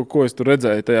 Respektīvi, ko es tur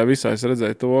redzēju tajā visā, es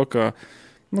redzēju to, ka,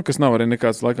 kas nav arī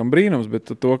nekāds laikam brīnums,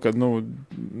 bet to, ka,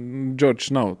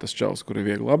 Džordžs nav tas čals, kur ir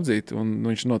viegli apdzīt, un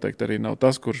viņš noteikti arī nav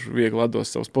tas, kurš viegli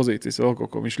atdos savas pozīcijas vēl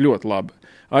kaut ko. Viņš ļoti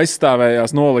labi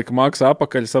aizstāvējās, nolika Maksu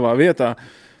apakaļ savā vietā.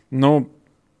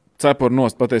 Cepuri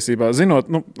nost patiesībā. Zinot,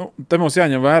 te mums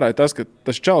jāņem vērā tas, ka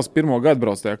tas čals 1. gadu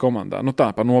brauc tajā komandā.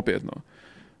 Tā, par nopietno.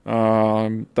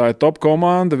 Tā ir top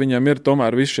komanda, viņam ir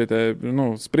tomēr viss šie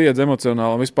spriedzi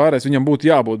emocionāli un vispārējais. Viņam būtu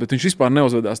jābūt, bet viņš vispār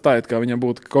neuzvedās tā, kā viņam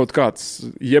būtu kaut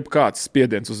jebkāds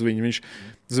spiediens uz viņu. Viņš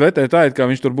zvetē tā, kā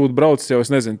viņš tur būtu braucis jau,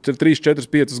 3, 4,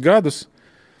 5 gadus.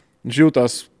 Viņš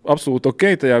jūtās absolūti ok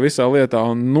tajā visā lietā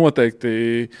un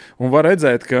noteikti, un var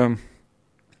redzēt, ka,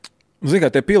 zini kā,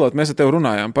 tie piloti, mēs ar tevi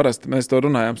runājām, parasti mēs to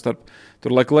runājām starp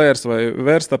tur Leclerc vai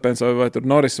Verstappens vai tur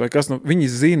Norris vai kas, viņi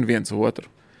zina viens otru.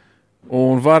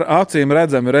 Un var acīm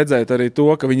redzami redzēt arī to,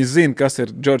 ka viņi zina, kas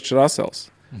ir George Russells.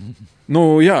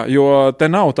 Jā, jo te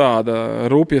nav tāda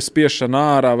rūpja spiešana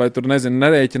ārā vai tur,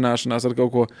 nerēķināšanās ar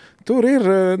kaut ko. Tur ir,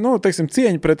 teiksim,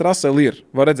 cieņa pret Russellu ir.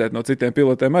 Var redzēt no citiem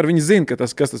pilotiem. Viņi zina,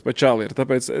 kas tas pa čāli ir.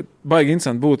 Tāpēc baigi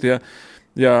interesanti būtu,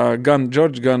 ja gan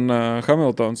George, gan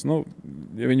Hamiltons,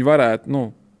 ja viņi varētu,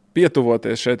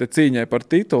 pietuvoties šeit cīņai par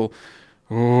titulu.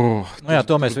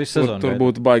 To mēs visu sezonu. Tur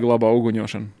būtu baigi labā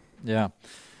uguņošana. Jā.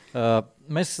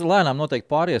 Mēs lēnām noteikti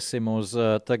pāriesim uz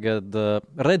tagad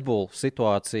Red Bull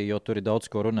situāciju, jo tur ir daudz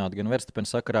ko runāt, gan Verstappen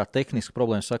sakarā, tehnisku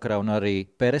problēmu sakarā un arī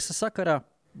Peresa sakarā.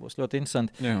 Būs ļoti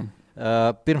interesanti. Jā.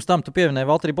 Pirms tam tu pieminēji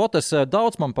Valtteri Bottas.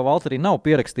 Daudz man pa Valtteri nav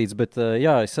pierakstīts, bet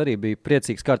es arī biju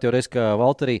priecīgs kārtībā reiz, ka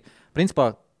Valtteri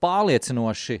principā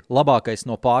pārliecinoši labākais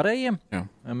no pārējiem. Jā.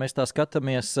 Mēs tā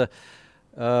skatāmies.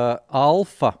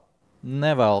 Alfa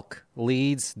nevelk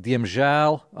līdz,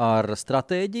 diemžēl, ar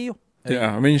stratēģiju.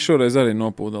 Jā, viņi šoreiz arī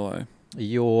nopūdelēja.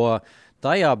 Jo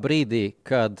tajā brīdī,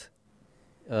 kad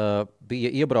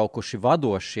bija iebraukuši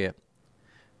vadošie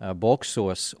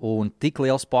boksos un tik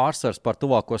liels pārsvars par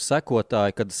tuvāko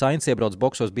sekotāju, kad Sainz iebrauc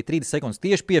boksos, bija 30 sekundes,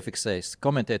 tieši piefiksējis,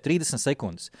 komentēja 30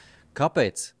 sekundes.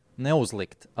 Kāpēc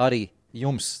neuzlikt arī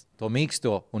jums to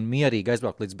mīksto un mierīgi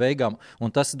aizbraukt līdz beigām,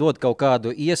 un tas dod kaut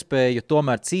kādu iespēju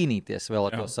tomēr cīnīties vēl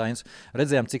ar to Sainzu.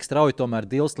 Redzējām, cik strauji tomēr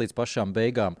dilst līdz pašām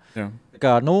beigām. Jā.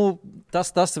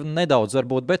 Tas nedaudz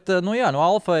varbūt, bet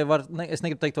Alfai es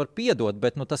negribu teikt, var piedot,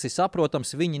 bet tas ir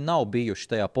saprotams, viņi nav bijuši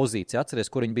tajā pozīcijā. Atceries,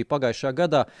 kur viņi bija pagājušā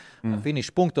gadā.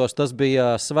 Finiša punktos tas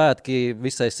bija svētki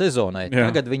visai sezonai.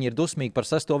 Jā. Tagad viņi ir dusmīgi par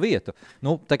 6. vietu.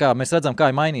 Tā kā mēs redzam, kā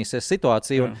ir mainīsies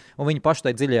situācija, un viņi paši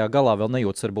tai dziļajā galā vēl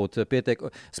nejūtas varbūt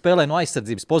spēlē no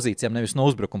aizsardzības pozīcijām, nevis no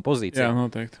uzbrukuma pozīcijām. Jā,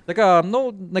 noteikti. Tā kā,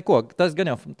 neko, tas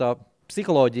gan jau tā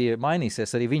psiholoģija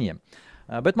mainīsies arī viņiem.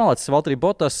 Bet malācis Valtteri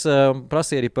Bottas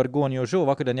prasīja arī par Guanyu Zhou.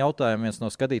 Vakardien jautājumu viens no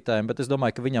skatītājiem, bet es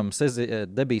domāju, ka viņam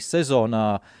debijas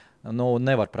sezonā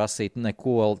nevar prasīt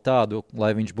neko tādu,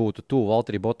 lai viņš būtu tuvu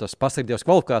Valtteri Bottas pasargdevas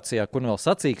kvalifikācijā, kur vēl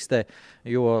sacīkstē,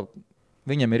 jo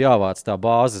viņam ir jāvāc tā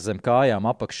bāze zem kājām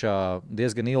apakšā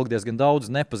diezgan ilgi, diezgan daudz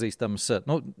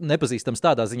nepazīstams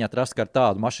tādā ziņā atrast, ka ar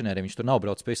tādu mašinēri viņš tur nav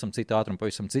braucis pavisam citu ātrumu,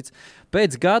 pavisam cits.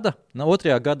 Pēc gada,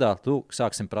 2. gadā,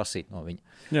 sāksim prasīt no viņa.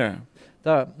 Jā.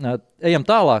 Tā, ejam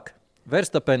tālāk.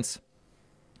 Verstappens,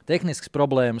 tehniskas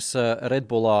problēmas Red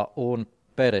Bullā un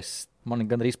Peres. Man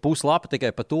ir gandrīz puslapa tikai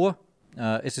par to.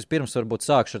 Es vispirms varbūt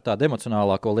sākšu ar tādu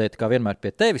emocionālāko lietu, kā vienmēr pie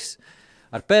tevis.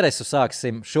 Ar Peresu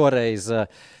sāksim šoreiz.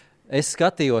 Es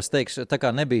skatījos, teikšu, tā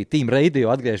kā nebija Team Radio,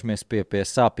 atgriežamies pie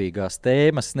sāpīgās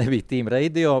tēmas, nebija Team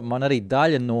Radio. Man arī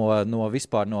daļa no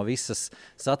visas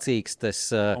sacīkstes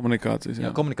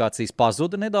komunikācijas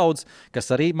pazuda nedaudz, kas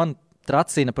arī man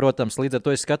tracina, protams, līdz ar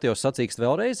to es skatījos sacīkst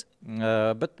vēlreiz,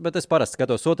 bet es parasti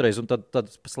skatos otrais un tad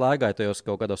slēgāju tajos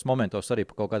kaut kādos momentos arī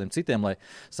par kaut kādiem citiem, lai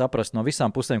saprastu no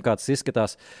visām pusēm, kā tas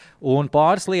izskatās. Un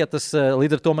pāris lietas,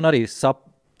 līdz ar to man arī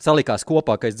salikās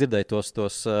kopā, ka es dzirdēju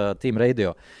tos Team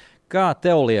Radio. Kā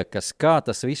tev liekas, kā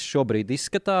tas viss šobrīd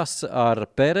izskatās ar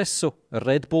Peresu,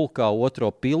 Red Bull kā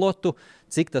otro pilotu,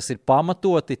 cik tas ir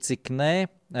pamatoti, cik nē?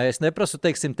 Es neprasu,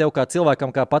 teiksim, tev kā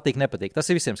cilvēkam, kā patīk, nepatīk. Tas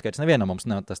ir visiem skaidrs, nevienam mums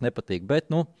tas nepatīk, bet,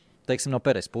 teiksim, no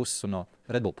Peres puses un no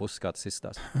Red Bull puses, kā tas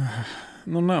izskatās.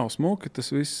 Nav smuki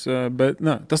tas viss, bet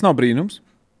tas nav brīnums.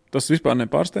 Tas vispār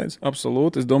nepārsteidz,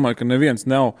 absolūti. Es domāju, ka neviens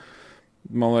nav,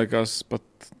 man liekas, pat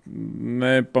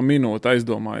ne pa minūti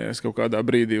aizdomājies kaut kādā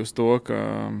brīdī uz to, ka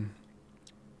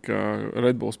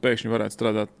Red Bulls pēkšņi varētu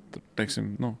strādāt,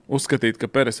 teiksim, uzskatīt, ka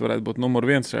Peres varētu būt numur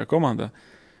 1 šajā komandā.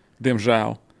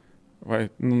 Diemžēl. Vai,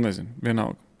 nezinu,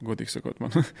 vienalga, godīgi sakot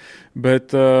man. Bet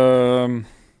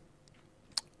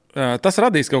tas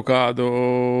radīs kaut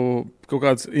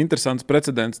kāds interesants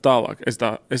precedents tālāk, es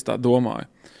tā domāju.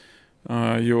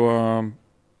 Jo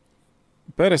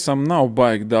Peresam nav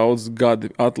baigi daudz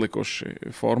gadi atlikuši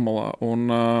formulā, un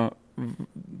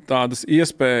tādas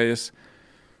iespējas.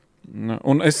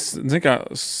 Un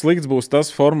slikts būs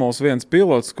tas Formulas 1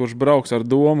 pilots, kurš brauks ar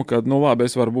domu, ka, labi,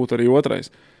 es varu būt arī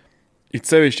otrais. It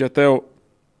sevišķi, ja tev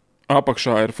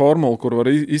apakšā ir formula, kur var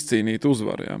izcīnīt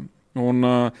uzvaru. Ja? Un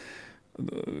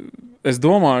es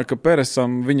domāju, ka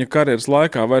Peresam viņa karjeras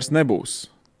laikā vairs nebūs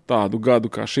tādu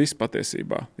gadu kā šis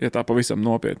patiesībā, ja tā pavisam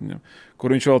nopietni, ja?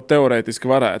 Kur viņš vēl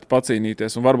teorētiski varētu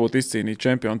pacīnīties un varbūt izcīnīt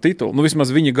čempionu titulu.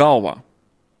 Vismaz viņa galvā.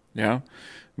 Ja?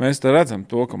 mēs te redzam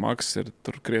to, ka Maks ir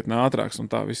tur krietni ātrāks un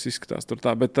tā viss izskatās tur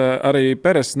tā. Bet arī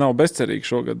Peres nav bezcerīgi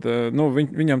šogad.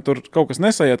 Viņam tur kaut kas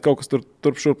nesaiet, kaut kas tur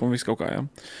turp šurp un viss kaut kā, jā.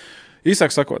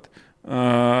 Īsāk sakot,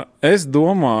 es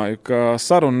domāju, ka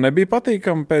saruna nebija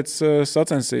patīkama pēc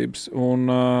sacensības un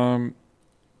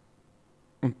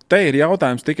te ir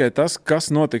jautājums tikai tas,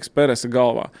 kas notiks Peresa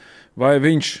galvā. Vai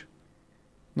viņš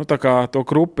tā kā to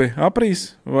krupi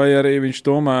aprīs, vai arī viņš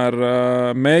tomēr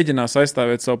mēģinās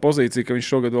aizstāvēt savu pozīciju, ka viņš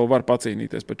šogad vēl var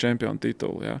pacīnīties par čempionu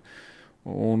titulu. Ja?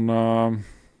 Un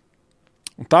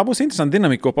tā būs interesanta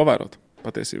dinamika, ko pavērot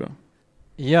patiesībā.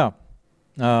 Jā,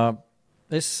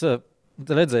 es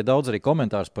redzēju daudz arī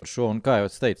komentārus par šo, un kā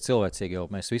jau es teicu, cilvēcīgi jau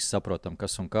mēs visi saprotam,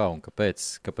 kas un kā un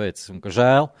kāpēc un ka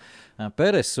žēl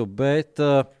Peresu, bet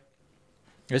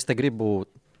es te gribu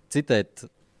citēt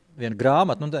vienu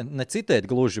grāmatu, ne citēt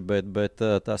gluži, bet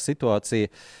tā situācija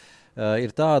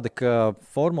ir tāda, ka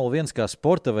Formula 1 kā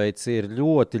sporta veids ir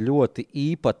ļoti, ļoti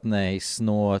īpatnējs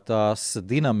no tās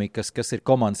dinamikas, kas ir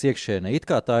komandas iekšēnē. It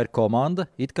kā tā ir komanda,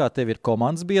 it kā tev ir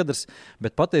komandas biedrs,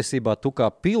 bet patiesībā tu kā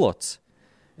pilots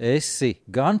esi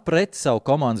gan pret savu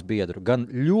komandas biedru, gan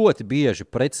ļoti bieži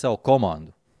pret savu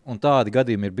komandu. Un tādi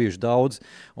gadījumi ir bijuši daudz.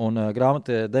 Un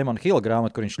Damona Hilla grāmata,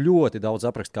 kur viņš ļoti daudz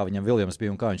apraksta, kā viņam Viljams bija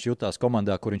un kā viņš jutās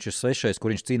komandā, kur viņš ir svešais, kur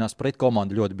viņš cīnās pret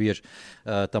komandu ļoti bieži.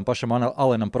 Tam pašam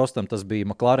Alenam Prostam tas bija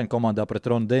McLaren komandā pret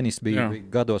Ronu Denis bija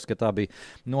gados, ka tā bija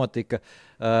notika.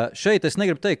 Šeit es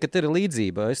negribu teikt, ka te ir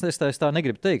līdzība. Es tā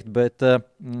negribu teikt, bet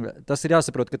tas ir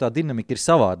jāsaprot, ka tā dinamika ir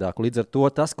savādāka. Līdz ar to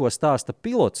tas, ko stāsta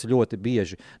pilots ļoti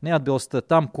bieži, neatbilst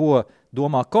tam, ko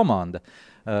domā komanda.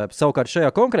 Savukārt šajā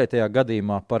konkrētajā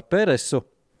gadījumā par Peresu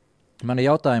man ir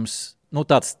jautājums,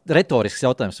 tāds retorisks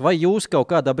jautājums. Vai jūs kaut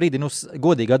kādā brīdī,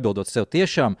 godīgi atbildot sev,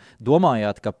 tiešām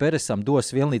domājāt, ka Peresam dos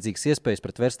vienlīdzīgas iespējas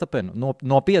pret Verstapenu?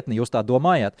 Nopietni jūs tā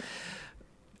domājāt?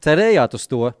 Cerējāt uz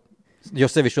to? Jo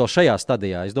sevišķi vēl šajā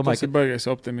stadijā. Es domāju, tas ir baigais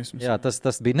optimisms. Jā,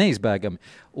 tas bija neizbēgami.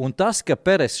 Un tas, ka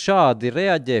Peres šādi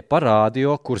reaģē par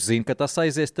rādio, kur zina, ka tas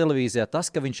aizies televīzijā,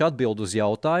 tas, ka viņš atbild uz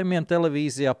jautājumiem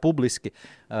televīzijā publiski,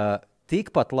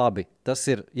 tikpat labi tas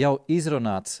ir jau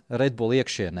izrunāts Red Bull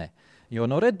iekšienē. Jo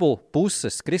no Red Bull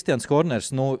puses Kristians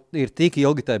Horners ir tik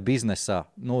ilgi tajā biznesā.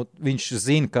 Viņš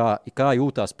zina, kā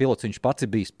jūtās pilots, viņš pats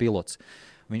ir bijis pilots.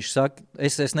 Viņš saka,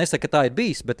 es nesaku, ka tā ir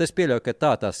bijis, bet es pieļauju, ka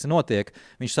tas notiek.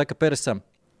 Viņš saka Peresam,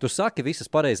 tu saki visas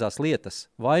pareizās lietas.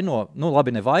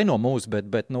 Labi, ne vaino mūs,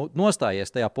 bet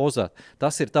nostājies tajā pozā.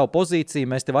 Tas ir tava pozīcija,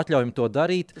 mēs tev atļaujam to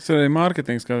darīt. Tas ir arī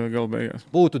mārketings, kā gala beigās.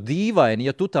 Būtu dīvaini,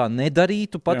 ja tu tā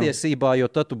nedarītu patiesībā, jo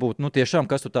tad tu būtu, tiešām,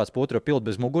 kas tu tāds potro pilots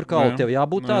bez mugurkaula, tev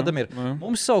jābūt tādam ir.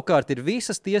 Mums savukārt ir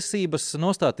visas tiesības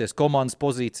nostāties komandas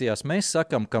pozīcijās. Mēs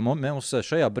sakam, ka mums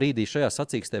šajā brīdī, šajā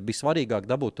sacīkstē bija svarīgāk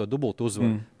dabūt to dubultu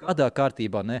uzvaru. Kādā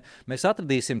kārtībā, ne? Mēs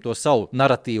atradīsim to savu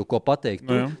naratīvu, ko pateikt.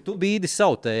 Tu bīdi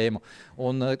savu tēmu.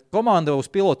 Un komanda uz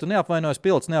pilotu neapvainojas,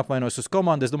 pilots neapvainojas uz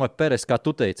komandu. Es domāju, Peres, kā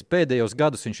tu teici, pēdējos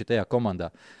gadus viņš ir tajā komandā.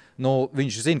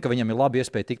 Viņš zina, ka viņam ir labi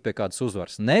iespēja tikt pie kādas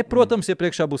uzvaras. Protams, ja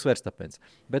priekšā būs Verstapens.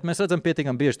 Bet mēs redzam,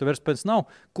 pietiekami bieži to Verstapens nav.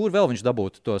 Kur vēl viņš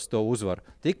dabūtu to uzvaru?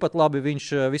 Tikpat labi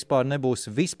viņš vispār nebūs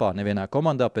nevienā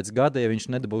komandā pēc gada, ja viņš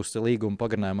nedabūs līguma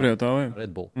pagarinājumu ar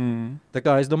Red Bull. Tā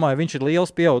kā es domāju, viņš ir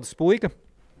liels pieaudzis puika.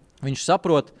 Viņš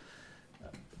saprot,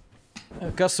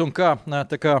 kas un kā.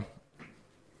 Tā kā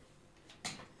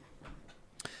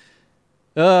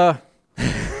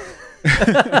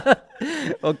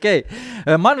okay.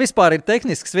 Man vispār ir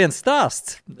tehnisks viens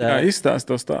stāsts. Jā, izstāst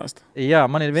to stāstu. Jā,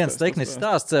 man ir viens tehnisks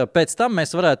stāsts. Pēc tam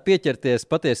mēs varētu pieķerties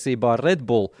patiesībā Red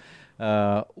Bull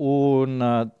un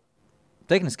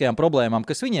tehniskajām problēmām,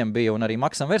 kas viņiem bija, un arī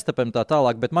Maksam Verstapenam tā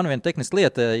tālāk, bet man viena tehniska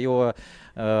lieta, jo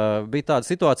bija tāda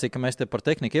situācija, ka mēs te par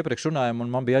tehniku iepriekš runājam,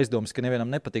 un man bija aizdomas, ka nevienam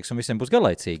nepatiks, un visiem būs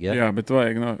garlaicīgi. Ja? Jā, bet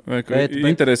vajag,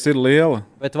 interesi ir liela.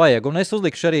 Bet vajag, un es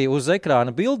uzlikšu arī uz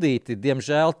ekrāna bildīti,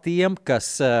 diemžēl tiem,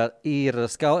 kas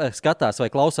skatās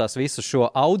vai klausās visu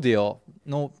šo audio,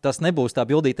 tas nebūs tā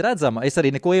bildīte redzama. Es arī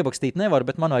neko iebakstīt nevaru,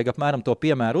 bet man vajag apmēram to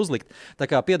piemēru uzlikt. Tā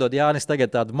kā piedod Jānis,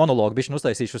 tagad tādu monologu bišķi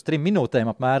uztaisīšu uz 3 minūtēm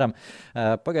apmēram.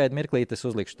 Pagaidi mirklīt, es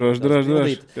uzlikšu.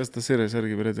 Droši. Kas tas ir? Es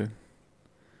arī gribu redzēt.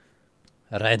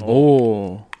 Red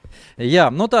Bull. Jā,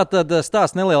 tā tad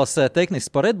stāsts neliels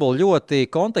tehnisks par Red Bull ļoti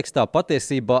kontekstā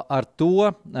patiesībā ar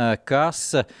to, kas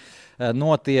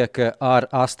notiek ar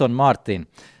Aston Martin.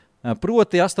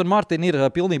 Proti, Aston Martin ir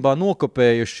pilnībā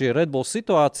nokopējuši Red Bull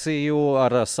situāciju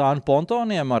ar sānu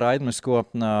pontoniem, ar aidmisko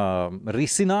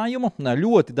risinājumu.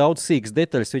 Ļoti daudz sīkas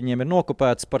detaļas viņiem ir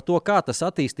nokopētas par to, kā tas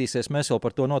attīstīsies. Mēs vēl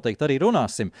par to noteikti arī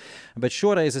runāsim. Bet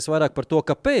šoreiz es vairāk par to,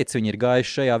 kāpēc viņi ir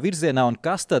gājuši šajā virzienā un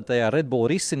kas tad tajā Red Bull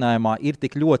risinājumā ir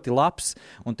tik ļoti labs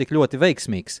un tik ļoti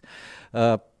veiksmīgs.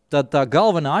 tad tā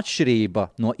galvenā atšķirība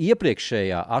no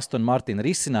iepriekšējā Aston Martin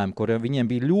risinājuma, kur viņiem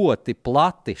bija ļoti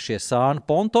plati šie sānu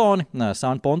pontoni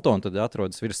tad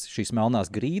atrodas virs šīs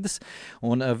melnās grīdas,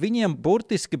 un viņiem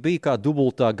burtiski bija kā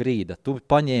dubultā grīda. Tu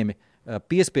paņēmi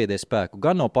piespiedies spēku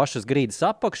gan no pašas grīdas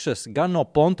apakšas, gan no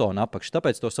pontona apakšas,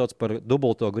 tāpēc to sauc par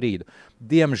dubulto grīdu.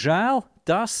 Diemžēl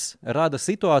tas rada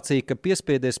situāciju, ka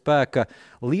piespiedies spēka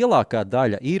lielākā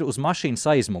daļa ir uz mašīnas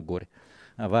aizmuguri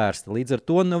vērsta. Līdz ar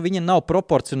to viņa nav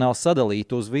proporcionāli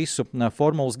sadalīta uz visu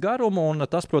formulas garumu, un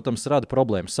tas, protams, rada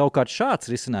problēmas. Savukārt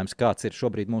šāds risinājums, kāds ir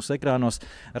šobrīd mūsu ekrānos,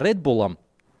 Red Bullam,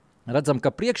 redzam, ka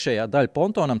priekšējā daļa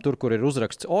pontonam, tur, kur ir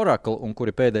uzraksts Oracle un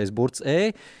kur ir pēdējais burts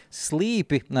E,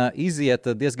 slīpi iziet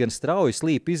diezgan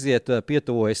strauji,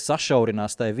 pietuvojas,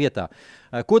 sašaurinās tajā vietā.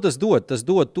 Ko tas dod? Tas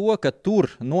dod to, ka tur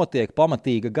notiek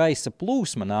pamatīga gaisa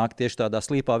plūsma, nāk tieši tādā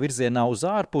slīpā virzienā uz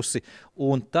ārpusi,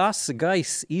 un tas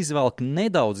gaiss izvelk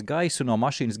nedaudz gaisu no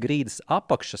mašīnas grīdas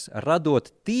apakšas,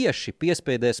 radot tieši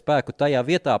piespiedies spēku tajā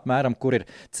vietā, apmēram, kur ir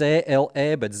CLE,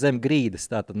 bet zem grīdas,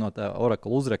 tātad no tā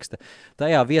Oracle uzraksta.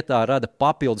 Tajā vietā rada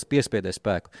papildus piespiedies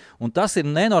spēku. Un tas ir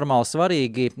nenormāli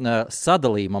svarīgi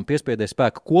sadalījumam, piespiedies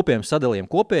spēku kopējiem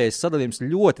sadalījumam. Kopējais sadalījums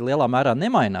ļoti lielā mērā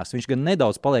nemainās, viņš gan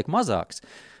nedaudz paliek mazāks.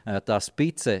 Tā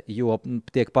spice, jo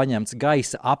tiek paņemts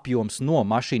gaisa apjoms no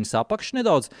mašīnas apakšas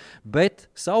nedaudz, bet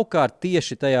savukārt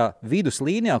tieši tajā vidus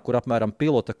līnijā, kur apmēram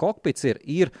pilota kokpits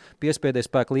ir piespiedies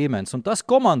spēka līmenis. Un tas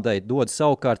komandai dod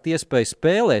savukārt iespēju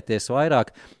spēlēties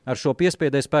vairāk ar šo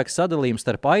piespiedies spēka sadalījumu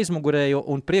starp aizmugurējo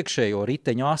un priekšējo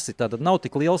riteņu asi. Tātad nav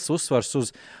tik liels uzsvars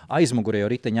uz aizmugurējo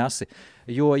riteņu asi.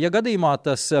 Jo, ja gadījumā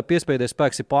tas piespiedies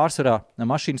spēks ir pārsvarā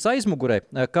mašīnas aizmugurē,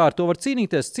 kā ar to var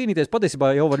cīnīties? Cīnīties patiesībā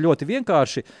jau var ļoti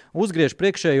vienkārši, uzgriež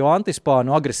priekšējo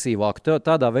antispānu agresīvāk,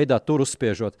 tādā veidā tur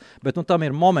uzspiežot. Bet tam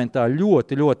ir momentā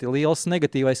ļoti, ļoti liels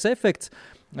negatīvais efekts,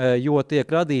 jo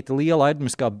tiek radīta liela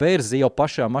aerodinamiskā bērze jau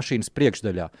pašā mašīnas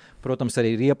priekšdaļā. Protams,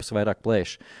 arī riepas vairāk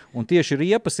plēš. Un tieši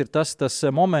riepas ir tas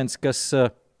moments,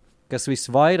 kas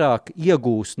visvairāk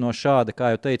iegūst no šāda, kā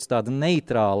jau teicu, tāda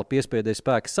neitrāla piespiedies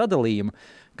spēka sadalījuma,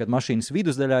 kad mašīnas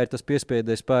vidusdaļā ir tas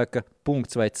piespiedies spēka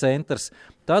punkts vai centrs,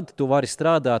 tad tu vari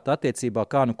strādāt attiecībā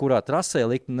kā kurā trasē,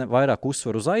 likt vairāk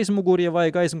uzsvaru uz aizmuguri, ja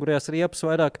vajag aizmugurējās riepas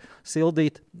vairāk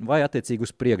sildīt, vai attiecīgi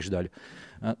uz priekšdaļu.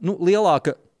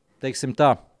 Lielāka, teiksim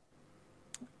tā,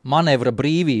 manevra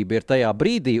brīvība ir tajā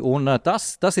brīdī, un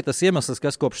tas ir tas iemesls,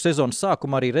 kas kopš sezonas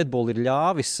sākuma arī Red Bull ir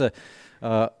ļāvis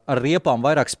ar riepām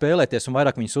vairāk spēlēties un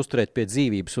vairāk viņus uzturēt pie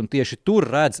dzīvības. Un tieši tur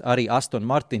redz arī Aston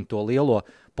Martin to lielo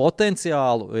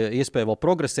potenciālu, iespēju vēl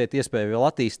progresēt, iespēju vēl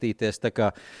attīstīties. Tā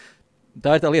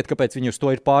ir tā lieta, kāpēc viņi uz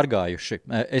to ir pārgājuši.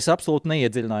 Es absolūti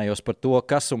neiedziļinājos par to,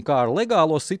 kas un kā ar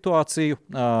legālo situāciju,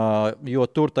 jo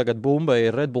tur tagad bumba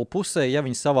ir Red Bull pusē, ja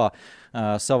viņi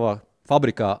savā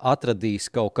fabrikā atradīs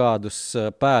kaut kādus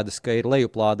pēdas, ka ir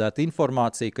lejuplādēta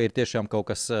informācija, ka ir tiešām kaut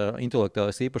kas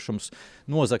intelektuālais īpašums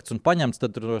nozagts un paņemts,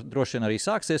 tad droši vien arī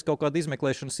sāksies kaut kāda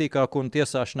izmeklēšana sīkāka un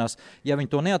tiesāšanās. Ja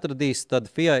viņi to neatradīs, tad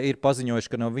FIA ir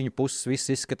paziņojuši, ka no viņu puses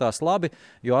viss izskatās labi,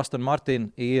 jo Aston Martin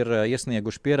ir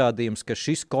iesnieguši pierādījums, ka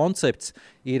šis koncepts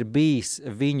ir bijis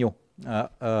viņu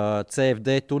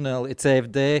CFD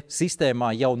sistēmā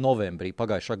jau novembrī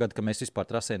pagājušā gada, kad mēs vispār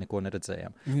trasē neko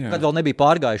neredzējām. Jā. Kad vēl nebija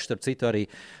pārgājuši, starp citu, arī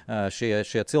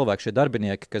šie cilvēki, šie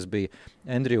darbinieki, kas bija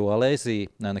Andrew Alesi,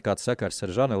 nekāds sakars ar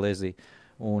Žanu Alesi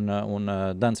un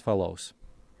Dans Fallows.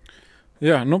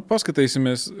 Jā,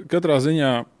 paskatīsimies katrā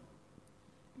ziņā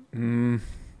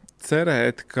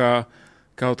cerēt, ka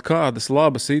kaut kādas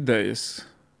labas idejas,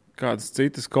 kādas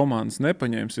citas komandas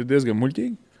nepaņēms, ir diezgan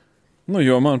muļķīgi.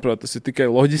 Jo, manuprāt, tas ir tikai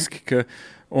loģiski,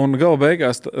 un gala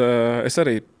beigās es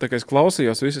arī, tā kā es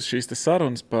klausījos visas šīs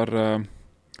sarunas par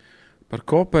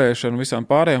kopēšanu, visām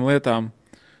pārējām lietām,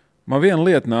 man viena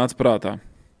lieta nāca prātā.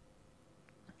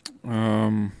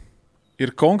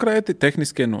 Ir konkrēti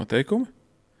tehniskie noteikumi,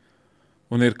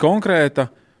 un ir konkrēts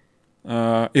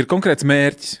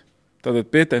mērķis. Tātad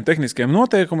pie tiem tehniskiem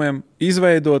noteikumiem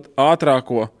izveidot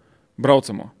ātrāko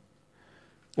braucamo.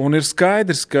 Un ir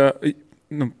skaidrs, ka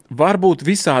var būt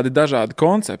visādi dažādi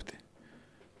koncepti,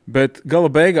 bet gala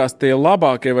beigās tie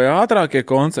labākie vai ātrākie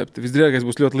koncepti visdrīzākais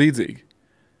būs ļoti līdzīgi.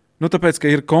 Tāpēc, ka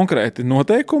ir konkrēti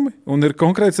noteikumi un ir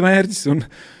konkrēts mērķis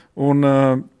un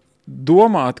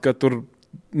domāt, ka tur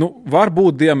var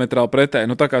būt diametrāli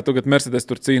pretēji. Tā kā tagad Mercedes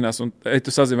tur cīnās un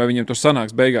tu sazini, vai viņiem tur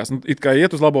sanāks beigās. It kā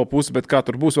iet uz labo pusi, bet kā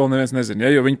tur būs, vēl neviens nezina.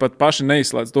 Jo viņi pat paši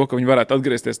neizslēdz to, ka viņi varētu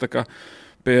atgriezties tā kā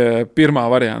pie pirmā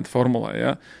varianta formulē.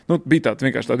 Ja? Bija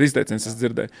vienkārši tāda izteiciens, es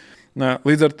dzirdēju.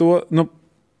 Līdz ar to,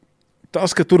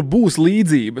 tas, ka tur būs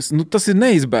līdzības, tas ir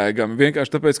neizbēgami.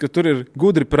 Vienkārši tāpēc, ka tur ir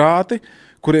gudri prāti,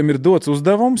 kuriem ir dots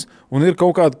uzdevums, un ir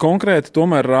kaut kādi konkrēti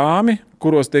tomēr rāmi,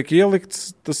 kuros tiek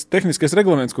ielikts tas tehniskais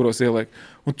reglaments, kuros ieliek.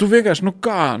 Un tu vienkārši,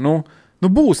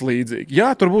 būs līdzīgi.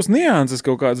 Jā, tur būs nianses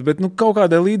kaut kādas, bet kaut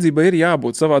kādai līdzībai ir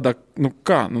jābūt savādāk.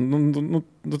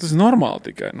 Tas ir normāli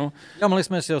tikai. Jā, man liekas,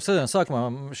 mēs jau sēdējām sākumā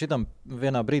šitam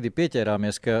vienā brīdī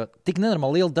pieķērāmies, ka tik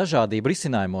nenormāli liela dažādība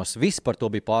risinājumos. Visi par to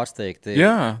bija pārsteigti.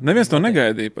 Jā, neviens to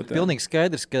negaidīja pat. Jā. Pilnīgi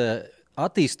skaidrs, ka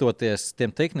attīstoties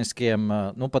tiem tehniskiem,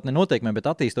 pat ne noteikumiem, bet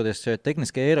attīstoties šai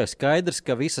tehniskajai ērai, skaidrs,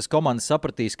 ka visas komandas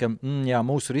sapratīs, ka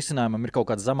mūsu risinājumam ir kaut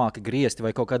kāda zamāka griesti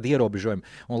vai kaut kāda ierobežojuma.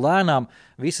 Un lēnām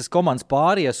visas komandas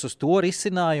pāries uz to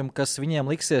risinājumu, kas viņiem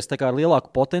liksies tā kā ar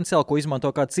lielāku potenciālu, ko izmanto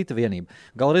kāda cita vienība.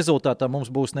 Gala rezultātā mums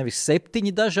būs nevis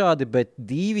 7 dažādi, bet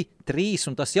 2, 3,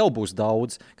 un tas jau būs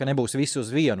daudz, ka nebūs visi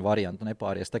uz vienu variantu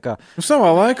nepāries. Tā kā...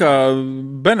 Savā laikā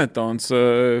Benetons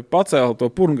pacēla to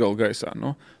purngalu gaisā.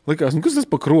 Likās, kas tas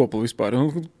pa kropli vispār?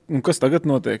 Un kas tagad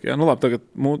notiek? Jā, labi, tagad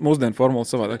mūsdienu formula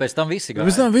savādāk. Pēc tam visi gāja.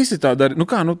 Pēc tam visi tā dara.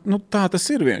 Tā tas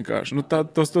ir vienkārši.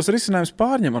 Tos risinājums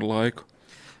pārņem ar laiku.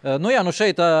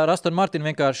 Šeit ar Aston Martin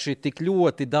vienkārši tik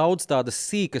ļoti daudz tādas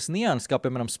sīkas nianses, kā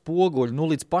piemēram spoguļi,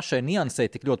 līdz pašai niansei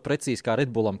tik ļoti precīzi kā Red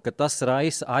Bullam, ka tas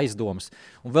raisa aizdomas.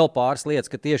 Un vēl pāris lietas,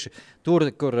 ka tieši tur,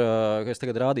 kur es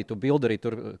tagad rādīju to bildi arī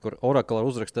tur, kur Oracle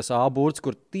uzraksta tas A-burts,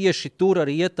 kur tieši tur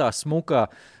arī iet tā smukā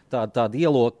tāda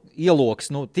ieloks,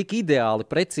 tik ideāli,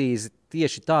 precīzi,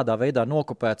 tieši tādā veidā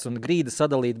nokopēts un grīda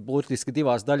sadalīta burtiski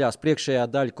 2 daļās. Priekšējā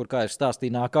daļa, kur, kā ir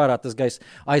stāstīja, nāk ārā tas gaiss,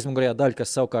 aizmugurējā daļa,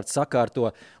 kas savukārt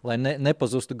sakārto, lai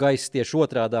nepazustu gaiss tieši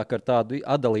otrādāk ar tādu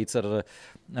atdalīts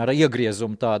ar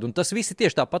iegriezumu tādu. Un tas visi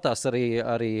tieši tāpatās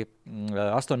arī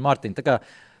Aston Martin. Tā kā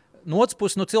no otras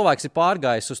puses, cilvēks ir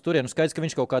pārgājis uz turienu, skaidrs, ka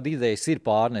viņš kaut kādu idejas ir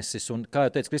pārnesis. Un, kā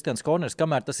jau teica Kristians Korners,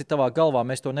 kamēr tas ir tavā galvā,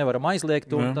 mēs to nevaram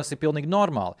aizliegt, un tas ir pilnīgi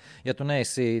normāli. Ja tu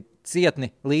neesi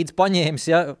cietni līdz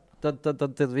paņēmis,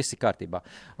 tad viss ir kārtībā.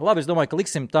 Labi, es domāju, ka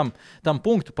liksim tam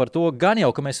punktu par to, gan jau,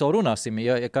 ka mēs vēl runāsim.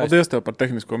 Paldies tev par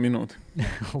tehnisko minūti.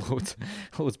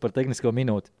 Lūdzu par tehnisko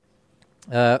minūti.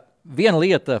 Viena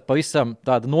lieta, pavisam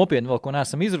tāda nopietna vēl, ko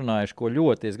neesam izrunājuši, ko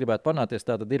ļoti es gribētu parunāties,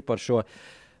 tātad ir par šo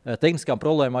tehniskām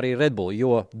problēmām arī Red Bull,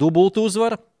 jo dubultu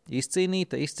uzvara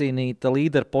izcīnīta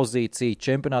līderpozīcija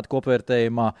čempionāta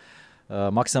kopvērtējumā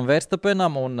Maksam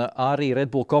Verstapenam un arī Red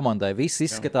Bull komandai. Viss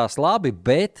izskatās labi,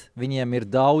 bet viņiem ir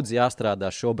daudz jāstrādā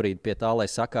šobrīd pie tā, lai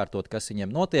sakārtot, kas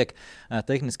viņiem notiek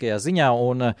tehniskajā ziņā.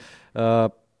 Un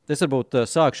es varbūt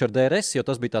sākšu ar DRS, jo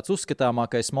tas bija tāds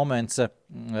uzskatāmākais moments.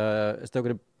 Es tev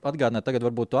gribu atgādināt, tagad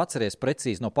varbūt tu atceries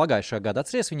precīzi no pagājušā gada.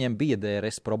 Atceries, viņiem bija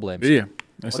DRS problēmas. Bija,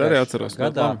 es arī atceros.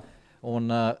 Gadā,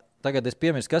 un tagad es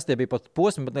piemirstu, kas tie bija pat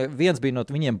posmi, bet viens bija no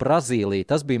viņiem Brazīlija.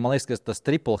 Tas bija, man liekas, tas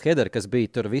triple header, kas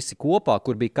bija tur visi kopā,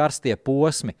 kur bija karstie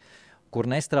posmi, kur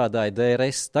nestrādāja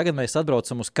DRS. Tagad mēs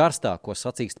atbraucam uz karstāko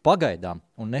sacīkstu pagaidām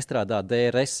un nestrādā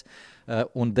DRS.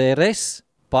 Un DRS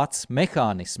pats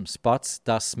mehānisms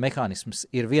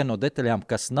ir viena no detaļām,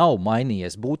 kas nav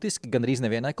mainījies būtiski. Gan arī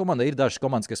nevienai komandai ir dažas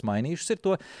komandas, kas mainījušas ir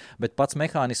to, bet pats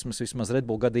mehānisms vismaz Red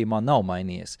Bull gadījumā nav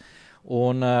mainījies.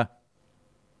 Un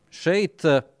šeit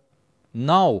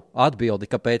nav atbildi,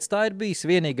 kāpēc tā ir bijis.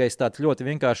 Vienīgais tāds ļoti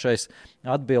vienkāršais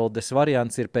atbildes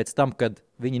variants ir pēc tam, kad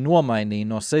viņi nomainīja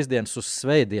no sestdienas uz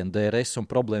svētdienu DRS un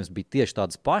problēmas bija tieši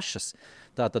tādas pašas.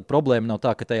 Tātad problēma nav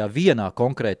tā, ka tajā vienā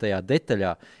konkrētajā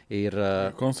detaļā ir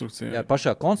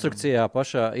pašā konstrukcijā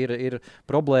ir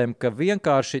problēma, ka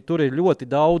vienkārši tur ir ļoti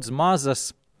daudz mazas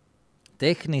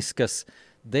tehniskas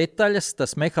detaļas.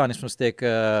 Tas mehānisms tiek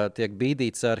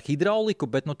bīdīts ar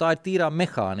hidrauliku, bet tā ir tīrā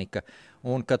mehānika.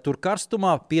 Un ka tur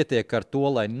karstumā pietiek ar to,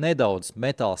 lai nedaudz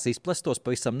metāls izplestos,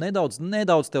 pavisam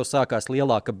nedaudz tev sākās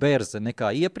lielāka berze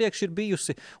nekā iepriekš ir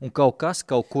bijusi, un kaut kas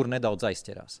kaut kur nedaudz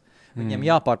aizķerās. Viņiem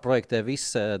jāpārprojektē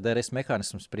viss DRS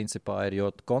mehānisms principā ir, jo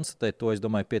konstatēt to, es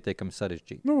domāju, pietiekami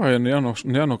sarežģīti. Vai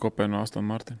jānokopē no Aston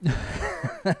Martin?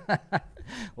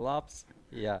 Labs,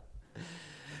 jā.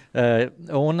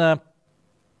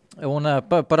 Un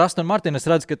par Aston Martinu es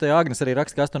redzu, ka te Agnes arī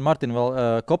raksta, ka Aston Martinu vēl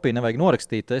kopiju nevajag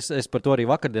norakstīt. Es par to arī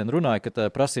vakardien runāju, ka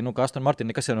prasīju, ka Aston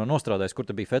Martinu nekas jau nav nostrādājis, kur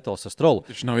te bija Fettels ar Strolu.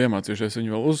 Viņš nav iemācījušies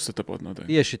viņu vēl uzsatapot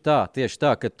noteikti. Tieši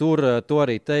tā, ka tur to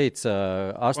arī teica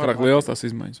Aston Martin. Pārāk liels tās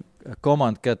izmaiņas.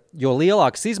 Komanda, ka jo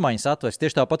lielākas izmaiņas atvest,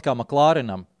 tieši tāpat kā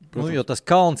McLarenam, jo tas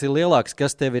kalns ir lielāks,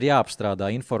 kas tev ir jāapstrādā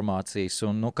informācijas.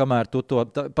 Un kamēr tu to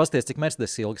pasties, cik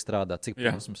Mercedes ilgi strādā, cik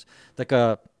posms. Tā kā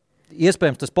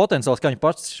iespējams, tas potenciāls, kā viņi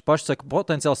paši saka,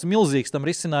 potenciāls milzīgs tam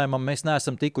risinājumam, mēs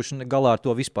neesam tikuši galā ar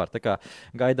to vispār. Tā kā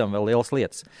gaidām vēl lielas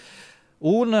lietas.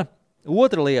 Un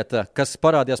otra lieta, kas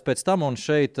parādījās pēc tam, un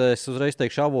šeit es uzreiz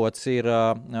teikšu avots, ir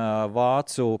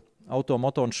vācu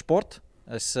Automoto un Sport.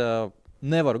 Es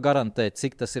nevaru garantēt,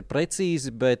 cik tas ir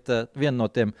precīzi, bet viena no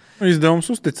tiem... Izdevums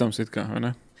uzticams it kā, vai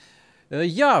ne?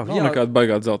 Jā, Nav nekāda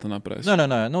baigāta zeltainā presa.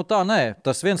 Nē, nu tā nē.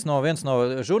 Tas viens no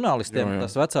žurnālistiem, jā.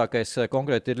 Tas vecākais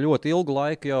konkrēti ir ļoti ilgu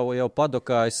laiku jau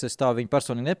padokā. Es tā viņu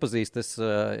personīgi nepazīstu. Es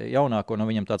jaunāko no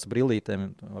viņam tāds brillītēm,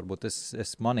 varbūt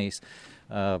es manīs.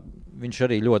 Viņš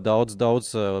arī ļoti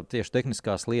daudz tieši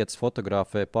tehniskās lietas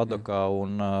fotografē padokā.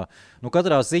 Un,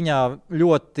 katrā ziņā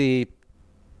ļoti,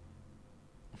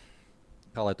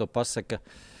 kā lai to pasaka,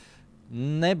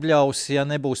 nebļaus, ja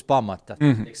nebūs pamata.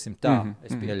 Es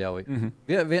pieļauju.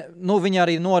 Viņi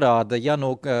arī norāda,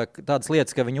 tādas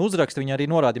lietas, ka viņi uzraksta, viņi arī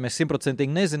norāda, ja mēs 100%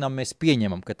 nezinām, mēs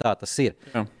pieņemam, ka tā tas ir.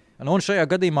 Jā. Un šajā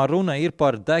gadījumā runa ir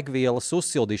par degvielas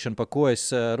uzsildīšanu, par ko es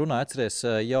runāju, atceries,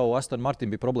 jau Aston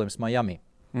Martin bija problēmas Miami.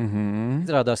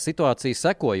 Izrādās situācija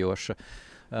sekojoša,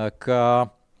 ka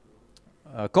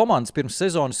komandas pirms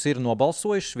sezonas ir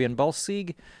nobalsojušas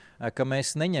vienbalsīgi, ka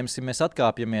mēs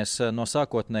atkāpjamies no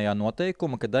sākotnējā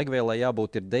noteikuma, ka degvielai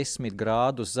jābūt 10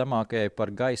 grādus zemākajai par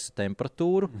gaisa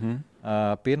temperatūru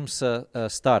pirms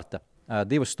starta.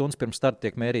 2 stundas pirms starta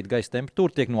tiek mērīta gaisa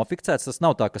temperatūra, tiek nofiksēts. Tas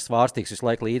nav tā, ka svārstīgs visu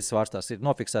laiku līdzi svārstās. Ir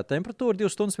nofiksēta temperatūra 2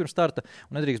 stundas pirms starta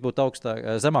un nedrīkst būt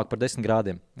zemāk par 10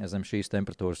 grādiem zem šīs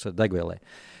temperatūras degvielai.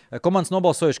 Komandas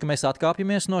nobalsojuši, ka mēs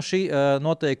atkāpjamies no šī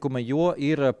noteikuma, jo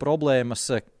ir problēmas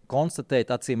konstatēt,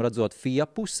 acīm redzot, FIA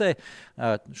pusē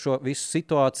šo visu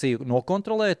situāciju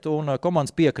nokontrolēt, un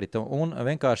komandas piekrita un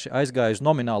vienkārši aizgāja uz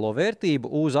nominālo vērtību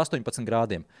uz 18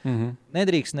 grādiem.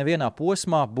 Nedrīkst nevienā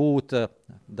posmā būt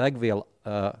degviela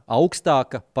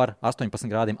augstāka par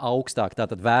 18 grādiem augstāka,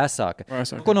 tātad vēsāka.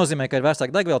 Ko nozīmē, ka ir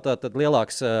vēsāka degviela, tātad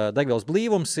lielāks degvielas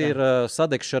blīvums ir,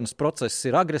 sadegšanas process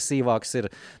ir agresīvāks,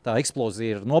 ir tā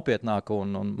eksplozija ir nopietnāka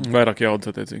un vairāk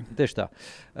jaudas attiecīgi. Tieši tā.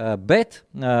 Bet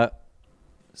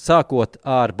sākot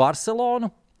ar Barcelonu,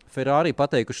 Ferrari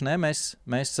pateikuši, ne,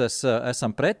 mēs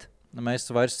esam pret, mēs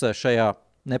vairs šajā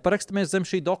neparakstamies zem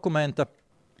šī dokumenta.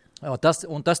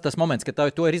 Tas moments, kad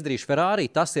to ir izdarījuši Ferrari,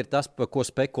 tas ir tas, par ko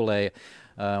spekulēja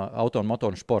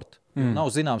Automoto un Sport. Nav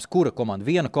zināms, kura komanda.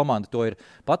 Viena komanda to ir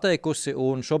pateikusi,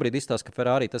 un šobrīd izstāsta, ka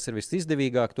Ferrari tas ir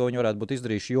visizdevīgāk, to viņi varētu būt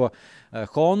izdarījuši, jo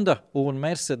Honda un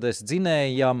Mercedes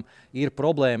dzinējam ir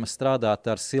problēmas strādāt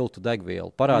ar siltu degvielu.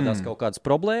 Parādās kaut kādas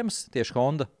problēmas, tieši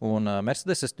Honda un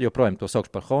Mercedes, es joprojām to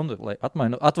saukšu par Hondu, lai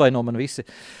atvaino man visi.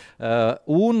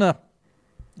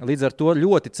 Līdz ar to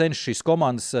ļoti cenšas šīs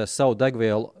komandas savu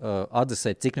degvielu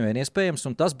atdzesēt, cik nu vien iespējams,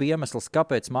 un tas bija iemesls,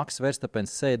 kāpēc Maks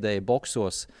Verstapens sēdēja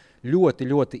boksos ļoti,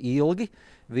 ļoti ilgi.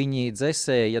 Viņi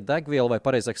dzesēja degvielu, vai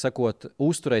pareizāk sakot,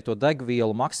 uzturēja to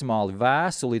degvielu maksimāli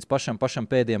vēsu līdz pašam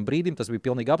pēdējiem brīdim. Tas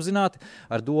bija pilnīgi apzināti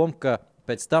ar domu, ka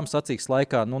pēc tam sacīks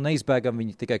laikā neizbēgam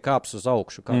viņi tikai kāps uz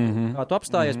augšu. Kā tu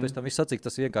apstājies, pēc tam viss sacīks,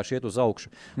 tas vienkārši iet uz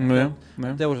augšu.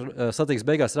 Tev sacīks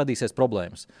beigās radīsies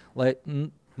problēmas. Lai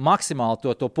maksimāli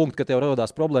to punktu, ka tev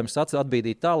radās problēmas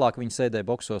atbīdīt tālāk, viņi sēdēja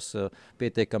boksos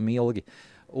pietiekami ilgi.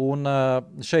 Un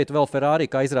šeit vēl Ferrari,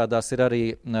 kā izrādās, ir arī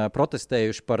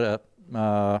protestējuši par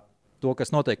to,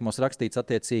 kas noteikumos rakstīts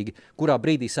attiecīgi, kurā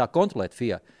brīdī sāk kontrolēt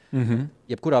FIA.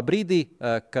 Jebkurā brīdī,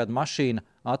 kad mašīna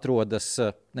atrodas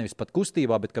nevis pat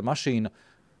kustībā, bet kad mašīna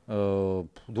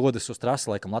dodas uz trasi,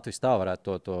 laikam Latvijas tā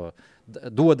varētu to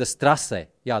dodas trasē.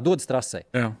 Jā, dodas trasē.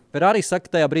 Jā. Ferrari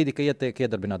saka tajā brīdī, ka tiek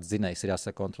iedarbināts dzinējs, ir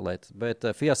jāsaka kontrolēt. Bet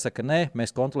FIA saka, nē,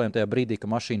 mēs kontrolējam tajā brīdī, ka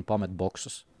mašīna pamet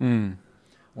boksus.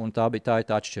 Un tā ir tā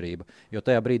atšķirība. Jo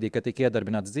tajā brīdī, kad tika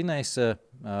iedarbināts dzinējs,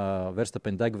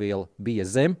 Verstappen degviela bija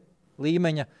zem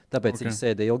līmeņa, tāpēc viņi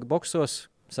sēdēja ilgi boksos,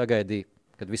 sagaidīja,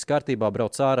 kad viss kārtībā,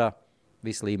 brauc ārā,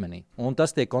 viss līmenī. Un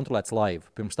tas tiek kontrolēts live.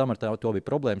 Pirms tam ar to bija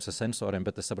problēmas ar sensoriem,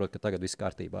 bet es saprotu, ka tagad viss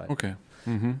kārtībā ir.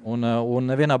 Un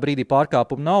nevienā brīdī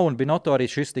pārkāpumu nav, un Binotto arī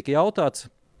šis tika jautāts.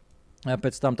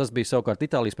 Pēc tam tas bija savukārt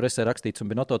Itālijas presē rakstīts,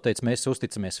 un Binotto teica, mēs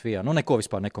uzticamies FIA. Neko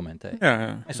vispār nekomentēja.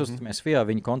 Mēs uzticamies FIA,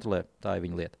 viņi kontrolē, tā ir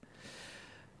viņa lieta.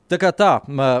 Tā kā tā,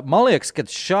 man liekas, ka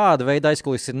šāda veida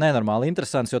aizkulis ir nenormāli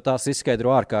interesants, jo tās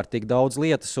izskaidro ārkārtīgi daudz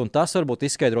lietas, un tas varbūt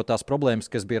izskaidro tās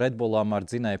problēmas, kas bija Red Bullam ar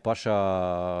dzinēju pašā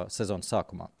sezonas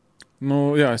sākumā.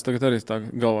 Jā, es tagad arī tā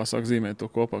galvā sāku zīmēt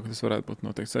to kopā, ka tas varētu būt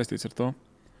noteikti saistīts ar to.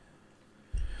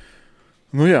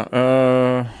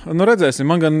 Redzēsim,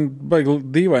 man gan baigi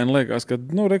dīvaini liekas, ka,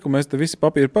 mēs te visi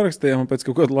papīri parakstījām, un pēc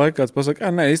kaut kāda laika kāds pasaka,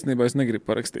 nē, īstenībā es negribu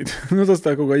parakstīt. Tas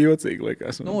tā kaut kā jocīgi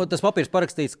liekas. Tas papīrs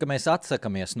parakstīts, ka mēs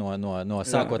atsakamies no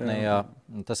sākotnējā,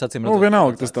 tas acīm redzot.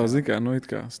 Vienalga tas tā zikā, it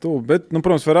kā stūbi. Bet,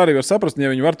 protams, Ferrari var saprast,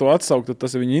 ja viņi var to atsaukt, tad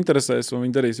tas ir viņi interesēs, un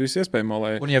viņi darīs visu iespējamo,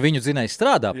 lai... Un ja viņu dzinējs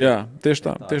strādā. Jā, tieši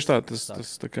tā,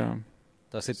 tas tā kā...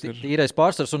 Tas ir tīrais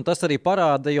pārsvars, un tas arī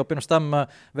parāda, jo pirms tam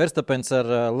Verstappens ar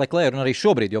Leclerc, un arī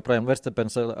šobrīd joprojām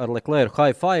Verstappens ar Leclerc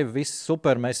high five, viss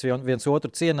super, mēs viens otru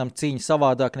cienam, cīņa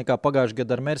savādāk nekā pagājušajā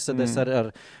gadā ar Mercedes,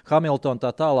 ar Hamiltonu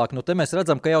tā tālāk. Nu, te mēs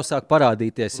redzam, ka jau sāk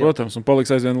parādīties. Protams, un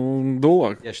paliks aizvien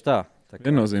dūlāk. Tieši tā.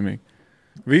 Viennozīmīgi.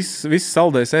 Viss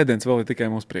saldējs ēdiens vēl ir tikai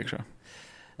mūsu priekšā.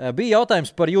 Bija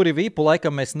jautājums par Juri Vipu,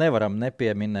 laikam mēs nevaram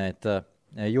nepieminēt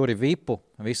Juri Vipu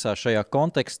visā šajā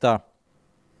kontekstā.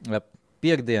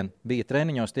 Piektdien bija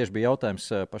treniņos, tieši bija jautājums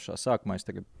pašā sākumā, es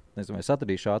tagad nezinu, vai es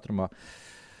atradīšu ātrumā.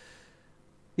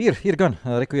 Ir gan,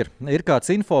 Reku, ir. Ir kāds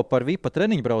info par Vipa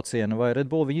treniņbraucienu, vai Red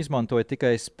Bull viņi izmantoja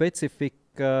tikai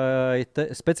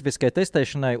specifiskai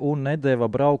testēšanai un nedeva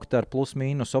braukt ar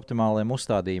plus-mínus optimāliem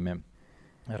uzstādījumiem?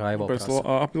 Raivo pēc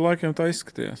prasa. Apli laikiem tā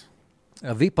izskatījās.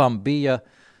 Vipam bija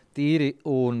tīri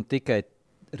un tikai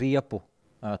riepu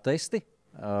testi,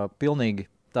 pilnīgi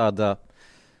tāda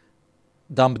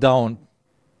dump down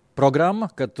programma,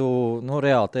 ka tu,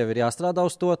 reāli tev ir jāstrādā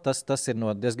uz to, tas ir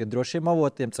no diezgan drošiem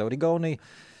avotiem caur Igauniju.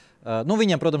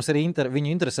 Viņiem, protams, arī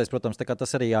viņu interesēs, protams, tā kā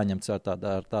tas arī jāņem ar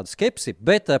tādu skepsi,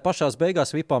 bet pašās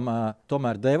beigās Vipam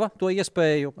tomēr deva to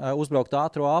iespēju uzbraukt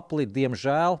ātro apli.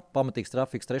 Diemžēl pamatīgs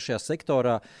trafiks 3.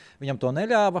 sektorā viņam to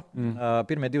neļāva.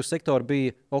 Pirmie 2 sektori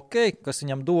bija ok, kas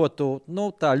viņam dotu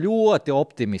tā ļoti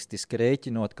optimistiski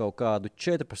rēķinot kaut kādu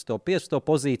 14. 15.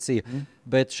 pozīciju,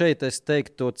 bet šeit es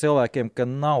teiktu cilvēkiem, ka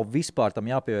nav vispār tam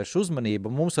jāpievērš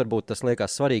uzmanība. Mums varbūt tas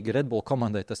liekas svarīgi, Red Bull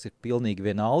komandai tas ir pilnīgi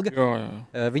vienalga.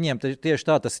 Jā. Viņiem tieši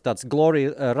tā, tas ir tāds glory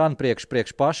run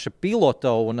priekš paša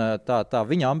pilota un tā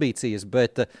viņa ambīcijas,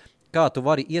 bet kā tu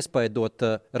vari iespaidot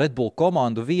Red Bull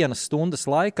komandu 1 stundas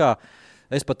laikā,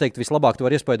 es pat teiktu, vislabāk tu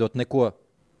vari iespaidot neko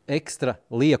ekstra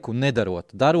lieku nedarot.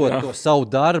 Darot to savu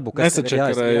darbu, kas ir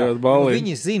jāizdarīt.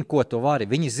 Viņi zina, ko tu vari,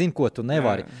 viņi zina, ko tu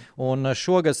nevari. Jā. Un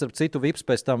šogad, ar citu Vips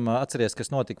pēc tam atceries, kas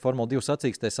notika Formula 2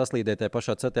 sacīkstē, saslīdēja tajā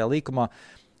pašā 4. līkumā.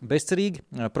 Bezcerīgi.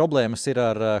 Problēmas ir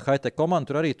ar high-tech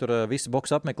komandu. Tur visi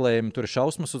boks apmeklējumi, tur ir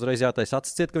šausmas, uzreiz jātais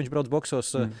acis ciet, ka viņš brauc boksos.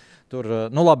 Tur,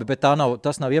 labi, bet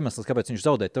tas nav iemesls, kāpēc viņš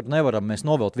zaudē. Tur nevaram mēs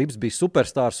novelt. Vips bija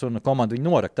superstārs un komanda viņu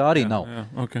norak. Tā arī nav. Jā,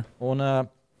 okay. Un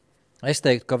es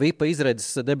teiktu, ka Vipa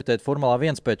izredzes debitēt Formulā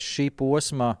 1 pēc šī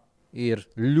posma ir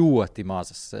ļoti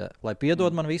mazas. Lai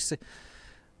piedod man visi,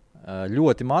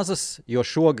 ļoti mazas, jo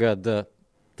šogad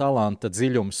talanta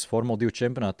dziļums Formula 2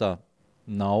 čempionātā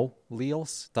nav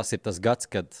liels. Tas ir tas gads,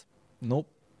 kad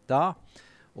tā.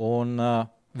 Un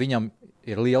viņam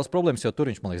ir liels problēmas, jo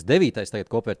tur viņš, man liekas, 9. tagad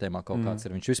kopvērtējumā kaut kāds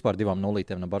ir. Viņš vispār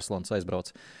 2-0 no Barcelonas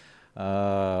aizbrauc.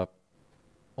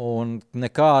 Un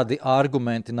nekādi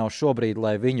argumenti nav šobrīd,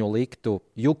 lai viņu liktu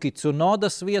Yuki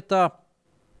Tsunodas vietā,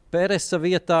 Peresa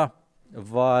vietā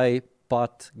vai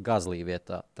pat Gazlī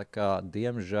vietā. Tā kā,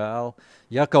 diemžēl,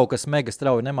 ja kaut kas mega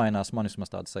strauji nemainās, man vismaz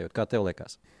tāda sajūta. Kā tev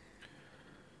liekas?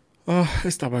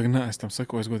 Es tā baigi neesmu tam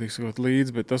sekojis, godīgi sakot,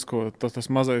 līdzi, bet tas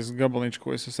mazais gabaliņš, ko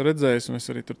es esmu redzējis, un es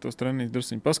arī tur tos treniņus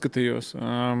drusciņi paskatījos,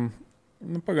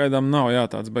 pagaidām nav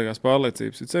tāds beigās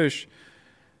pārliecības. Ir ceļš,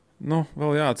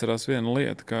 vēl jāatcerās viena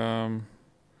lieta, ka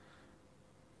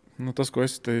tas, ko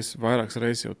es vairākas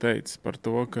reizes jau teicu par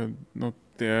to, ka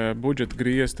tie budžeta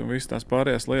griezti un visas tās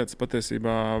pārējās lietas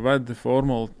patiesībā ved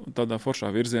formulu tādā foršā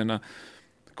virzienā,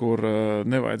 kur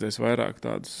nevajadzēs vairāk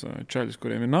tādus čaļus,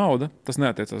 kuriem ir nauda. Tas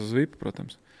neatiecās uz Vipu,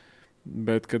 protams.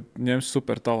 Bet, kad ņems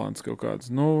supertalants kaut kādus,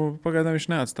 pagaidām viņš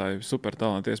neatstāja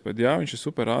supertalantu iespēju. Jā, viņš ir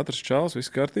super ātrs čalis,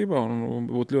 viss kārtībā,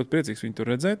 un būtu ļoti priecīgs viņu tur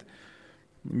redzēt.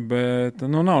 Bet,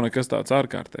 nav nekas tāds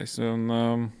ārkārtējs.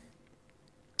 Un,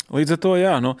 līdz ar to,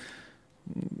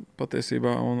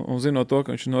 patiesībā, un zinot to,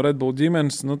 ka viņš ir no Red Bull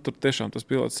ģimenes, tur tiešām tas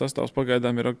pilots sastāvs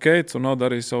pagaidām ir ok, un nav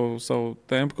arī savu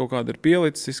tempu kaut kāda ir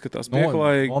pielicis, izskatās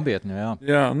pieklājīgi. Nopietni, jā.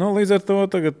 Jā, līdz ar to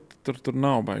tagad tur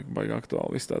nav baigi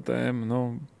aktuāli viss tā tēma.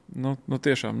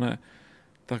 Tiešām nē.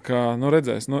 Tā kā,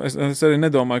 redzēs. Es arī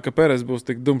nedomāju, ka Peres būs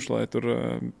tik dumšs, lai tur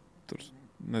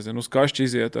nezinu, uz kašķi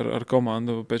iziet ar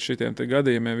komandu pēc šitiem te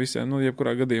gadījumiem visiem.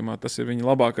 Jebkurā gadījumā tas ir viņa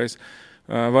labākais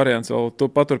variants vēl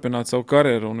paturpināt savu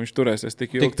karjeru, un viņš turēsies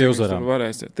tik ilgi, cik viņš tur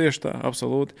varēs. Tieši tā,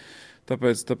 absolūti.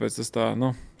 Tāpēc tas tā,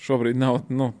 šobrīd nav,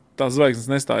 tās zvaigznes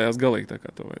nestājās galīgi tā, kā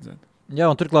to vajadzētu. Jā,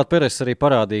 un turklāt Peres arī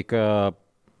parādīja, ka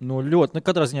ļoti,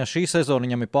 katrā ziņā šī sezona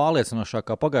viņam ir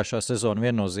pārliecinošākā kā pagājušā sezona,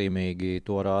 viennozīmīgi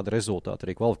to rāda rezultāti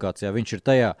arī kvalifikācijā. Viņš ir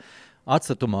tajā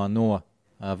atstatumā no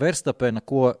Verstappena,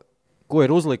 ko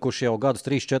ir uzlikuši jau gadus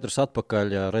 3-4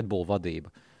 atpakaļ Red Bull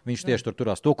vadība. Viņš tieši tur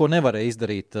turās. To, ko nevarēja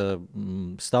izdarīt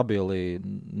stabili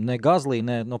ne Gazlī,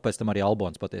 ne pēc tam arī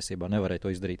Albons patiesībā nevarēja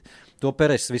to izdarīt. To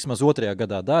Peres vismaz 2.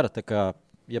 gadā dara, tā kā,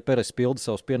 ja Peres pilda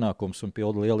savus pienākumus un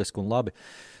pilda lieliski un labi,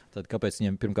 Tad kāpēc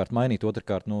viņiem pirmkārt mainīt,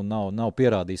 otrkārt nav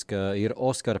pierādījis, ka ir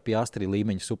Oskara Piastri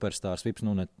līmeņa superstārs, Vips,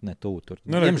 ne tuvu tur.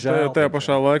 Diemžēl. Tajā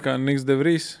pašā laikā Niks de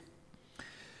Vries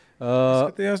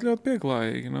skatījās ļoti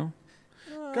pieklājīgi,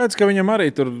 Kāds, ka viņam arī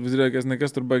tur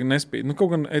nekas tur baigi nespīd.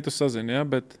 Kaut gan tu sazini,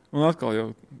 bet un atkal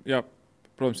jau,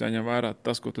 protams, jāņem vērā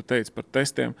tas, ko tu teici par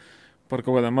testiem, par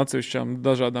kaut kādām atsevišķām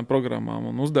dažādām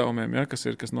programmām un uzdevumiem,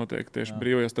 kas notiek tieši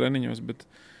brīvajos treniņos, bet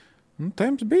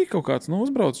temps bija kaut kāds,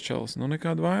 uzbrauc čels,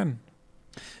 nekāda vaina.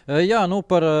 Jā,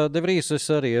 par De Vriesu es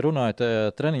arī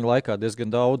runāju treniņu laikā diezgan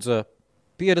daudz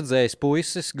pieredzējis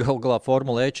puisis, galā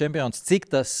Formula E čempions. Cik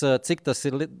tas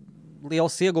ir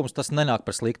liels iegums, tas nenāk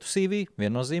par sliktu CV,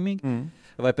 viennozīmīgi.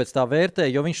 Vai pēc tā vērtē,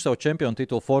 jo viņš savu čempionu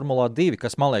titulu Formulā 2,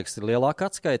 kas, man liekas, ir lielāka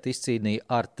atskaita, izcīnīja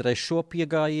ar 3.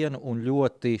 piegājienu un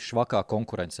ļoti švakā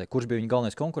konkurencē. Kurš bija viņa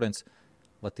galvenais konkurents?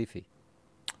 Latifi.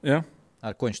 Jā.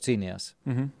 Ar ko viņš cīnījās.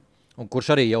 Un kurš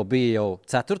arī jau bija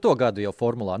 4. gadu jau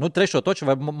Formulā. 3. toču,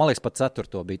 vai man liekas, pat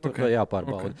 4. bija. Tur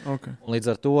jāpārbauda. Okay. Un līdz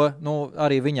ar to,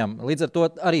 arī viņam,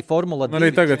 arī Formula 2. Arī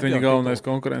tagad viņa galvenais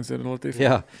konkurents ir Latifi.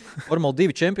 Jā, Formula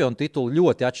 2 čempionu tituli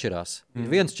ļoti atšķirās.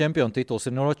 Viens čempionu tituls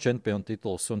ir otrs čempionu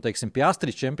tituls. Un, teiksim,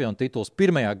 Piastri čempionu tituls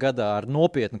pirmajā gadā ar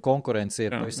nopietnu konkurenci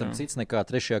ir pavisam cits nekā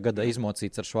 3. gadā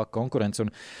izmocīts ar švaku konkurenci.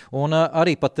 Un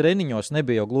arī pat treniņos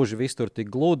nebija jau gluži viss tur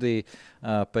tik gludi.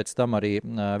 Pēc tam arī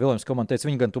Viljams komanda teica,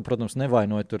 viņi gan tu, protams,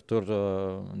 nevainoja tur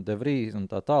De Vries un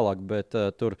tā tālāk, bet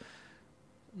tur,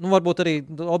 varbūt arī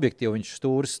objektīvi viņš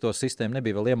stūris to sistēmu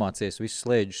nebija vēl iemācījies visus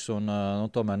slēdžus un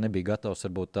tomēr nebija gatavs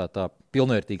varbūt tā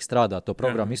pilnvērtīgi strādāt, to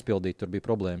programmu izpildīt, tur bija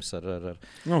problēmas ar...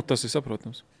 Tas ir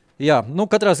saprotams. Jā,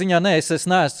 katrā ziņā es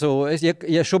neesmu,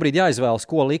 ja šobrīd jāizvēlas,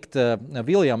 ko likt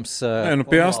Viljams.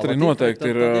 Piastri noteikti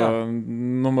ir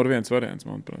numur 1 variants,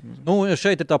 manuprāt.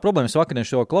 Šeit ir tā problēma, es vakarien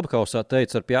šo Clubhouse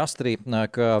teicu ar Piastri,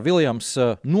 ka Viljams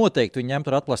noteikti viņu ņemt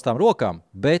ar atklāstām rokām,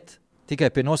 bet tikai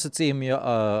pie nosacījuma, ja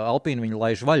Alpīna viņu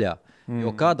laiž vaļā.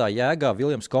 Jo kādā jēgā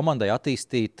Viljams komandai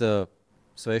attīstīt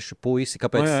svešu puisi?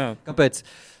 Kāpēc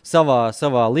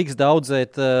savā liks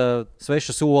daudzēt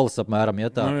svešas olas apmēram, ja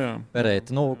tā perēt?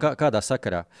 Kādā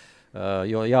sakarā?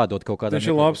 Jo jādod kaut kādā... Viņš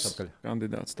ir labs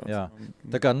kandidāts tāds. Jā.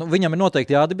 Tā kā, viņam ir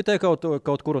noteikti jādebitē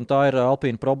kaut kur, un tā ir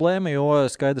Alpīna problēma, jo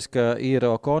skaidrs, ka ir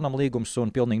Okonam līgums,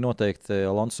 un pilnīgi noteikti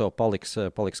Alonso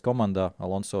paliks komandā.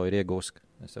 Alonso ir iegūs,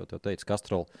 es jau tev teicu,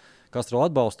 Castrol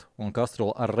atbalstu, un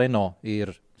Castrol ar Renault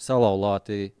ir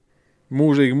salauzti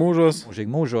mūžīgi mūžos,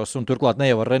 un turklāt ne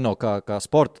jau ar Renault kā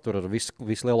sporta, tur ar visu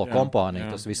lielo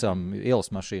kompāniju, tas visām ielas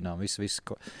mašīnām, viss.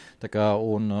 Tā kā,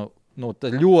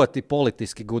 ļoti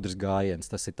politiski gudrs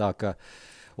gājiens, tas ir tā, ka,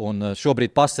 un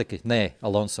šobrīd pasaki, nē,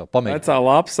 Alonso, pamēģini. Vecā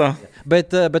lapsa.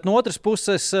 Bet no otras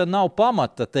puses nav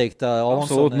pamata teikt,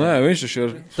 Alonso, absolūti, nē, viņš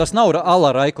ir. Tas nav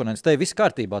Ala Raikonens, te viss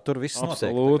kārtībā, tur viss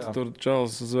notiek. Absolūti, tur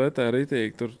Čāls zvētē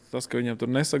ritīgi, tur tas, ka viņam tur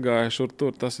nesagāja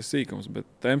tur, tas ir sīkums, bet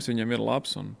temps viņam ir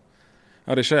labs, un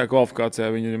arī šajā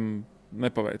kvalifikācijā viņam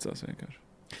nepaveicās vienkārši.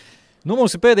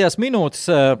 Mums ir pēdējās minūtes.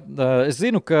 Es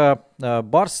zinu, ka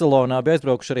Barcelonā bija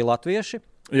aizbraukuši arī latvieši.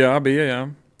 Jā, bija.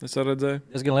 Es arī redzēju.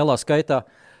 Es gan lielā skaitā.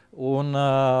 Un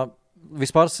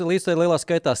vispār līdz lielā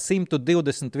skaitā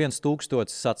 121,000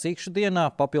 sacīkšu dienā.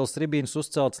 Papildus tribīnas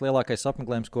uzceltas lielākais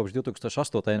apmeklējums kopš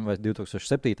 2008. vai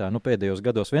 2007. Pēdējos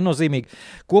gados viennozīmīgi.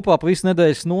 Kopā pa visu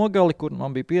nedēļas nogali, kur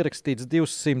man bija pierakstīts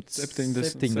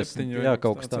 270. Jā,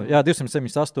 kaut kas tā. Jā,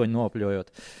 278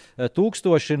 nopļojot.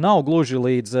 1000 nav gluži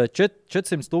līdz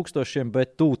 400,000,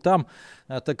 bet tam.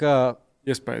 Tā kā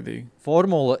iespaidīgi.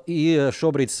 Formula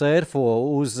šobrīd sērfo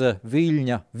uz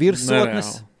viļņa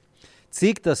virsotnes. Nereāli.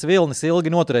 Cik tas vilnis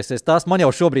ilgi noturēsies? Tās man jau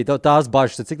šobrīd tās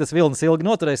bažas, cik tas vilnis ilgi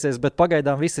noturēsies, bet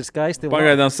pagaidām viss ir skaisti.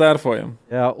 Pagaidām sērfojam.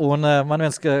 Jā, un man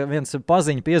viens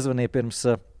paziņa piezvanīja pirms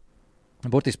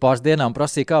burtiski pāris dienām,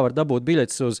 prasīja, kā var dabūt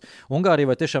biļetes uz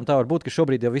Ungāriju, vai tiešām tā var būt, ka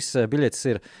šobrīd jau viss biļetes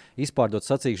ir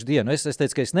izpārdotas sacīkšu dienu. Es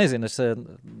teicu, ka es nezinu,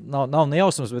 nav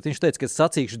nejausmas, bet viņš teica, ka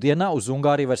sacīkšu dienā uz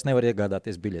Ungāriju vairs nevar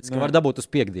iegādāties biļetes, ka var dabūt uz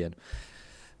piekdienu.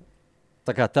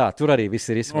 Tā kā tur arī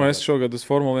viss ir izsmalts. Es šogad uz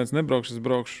Formula 1 nebraukšu, es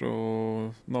braukšu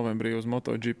novembrī uz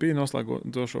MotoGP,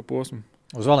 noslēgošo posmu.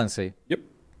 Uz Valenciju? Jep.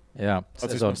 Jā,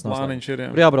 sezonas plāniņš ir, jā.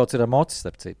 Tur jābrauc ir ar mocis,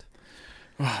 starp citu.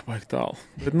 Baigi tālu,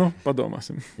 bet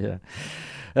padomāsim. Jā.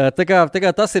 Tā kā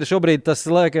tas ir šobrīd tas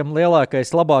labākā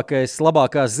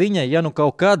ziņa. Ja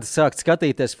kaut kad sākt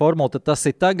skatīties formulu, tad tas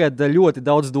ir tagad. Ļoti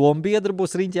daudz domu biedru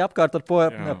būs riņķi apkārt ar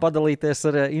padalīties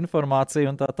ar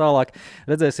informāciju un tā tālāk.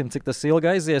 Redzēsim, cik tas ilgi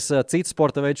aizies. Citi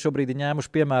sporta veidi šobrīd ir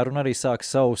ņēmuši piemēru un arī sāk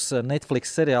savus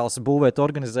Netflix seriālus būvēt,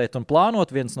 organizēt un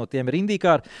plānot. Viens no tiem ir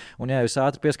IndyCar. Un ja jūs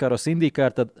ātri pieskāros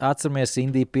IndyCar, tad atceramies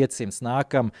Indy 500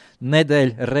 nākam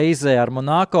nedēļ reizē ar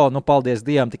Monako, paldies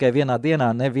Dievam, tikai vienā dienā,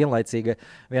 ne vienlaicīgi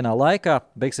vienā laikā.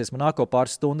 Beigsies Monako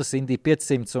pāris stundas, Indy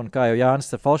 500, un kā jau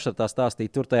Jānis Falšartā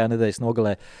stāstīja, tur tajā nedēļas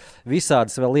nogalē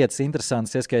visādas vēl lietas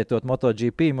interesantas, ieskaitot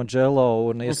MotoGP, Mugello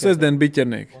un sestdien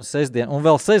biķernieki. Un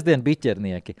vēl sestdien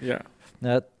biķernieki. Jā.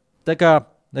 Tā kā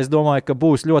es domāju, ka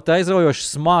būs ļoti aizraujoši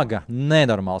smaga,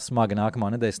 nenormāli smaga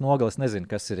nākamā nedēļas nogale. Es nezinu,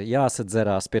 kas ir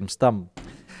jāsadzerās pirms tam,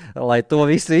 lai to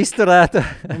visu izturētu.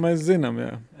 Mēs zinām,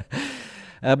 jā.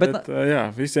 Bet, jā,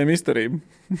 visiem izturību.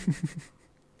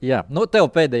 Jā, tev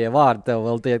pēdējie vārdi tev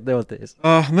vēl tiek doties.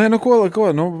 Nē, ko?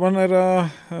 Man ir,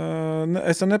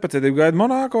 es ar nepacietību gaidu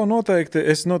Monako noteikti.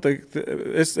 Es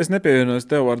nepievienojos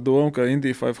tev ar domu, ka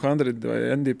Indy 500 vai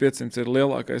Indy 500 ir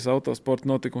lielākais autosporta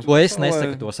notikums. To es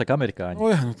nesaku, to saka amerikāņi.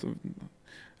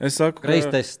 Es saku,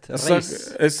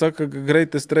 ka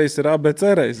greatest race ir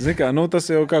ABC race. Tas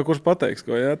jau kā kurš pateiks,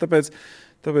 ko, jā.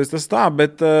 Tāpēc tas tā,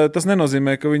 bet tas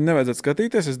nenozīmē, ka viņi nevajadzētu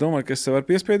skatīties. Es domāju, ka es sev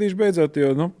piespiedīšu beidzot,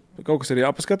 jo kaut kas ir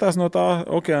jāpaskatās no tā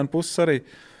okeāna puses arī.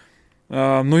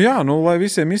 Lai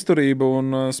visiem izturība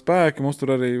un spēki, mums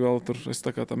tur arī vēl, es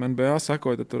tā kā tam NBA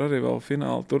sakoju, tad tur arī vēl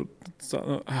fināli,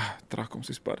 trakums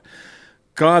vispār.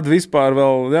 Kāda vispār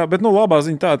vēl, jā, bet labā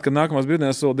ziņa tāda, ka nākamās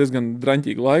brīvdienas soli diezgan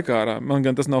draņķīgi laikā ārā. Man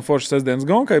gan tas nav forši sestdienas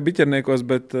gonkai biķerniekos,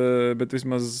 bet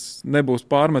vismaz nebūs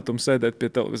pārmetums sēdēt pie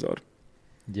televizora.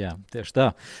 Jā, tieši tā.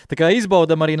 Tā kā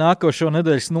izbaudam arī nākošo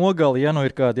nedēļas nogali, ja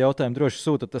ir kādi jautājumi, droši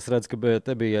sūta. Tas redz, ka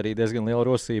te bija arī diezgan liela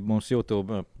rosība mums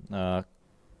YouTube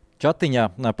čatiņā.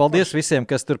 Paldies visiem,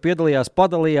 kas tur piedalījās,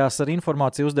 padalījās ar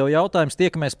informāciju, uzdeva jautājumus.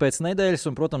 Tiekamies pēc nedēļas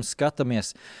un, protams,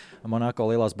 skatāmies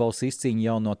Monako lielās balvas izcīņu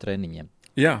jau no treniņiem.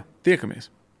 Jā, tiekamies!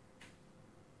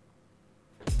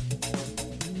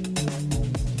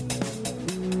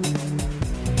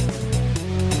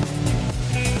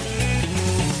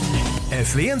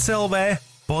 F1 LV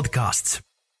podcasts.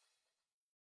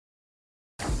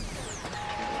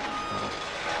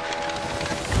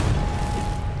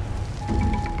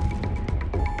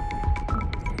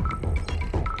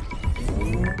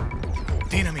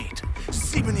 Dinamīta,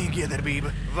 sibenīga iedarbība,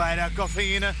 vairāk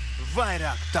kofeīna,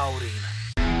 vairāk taurīna.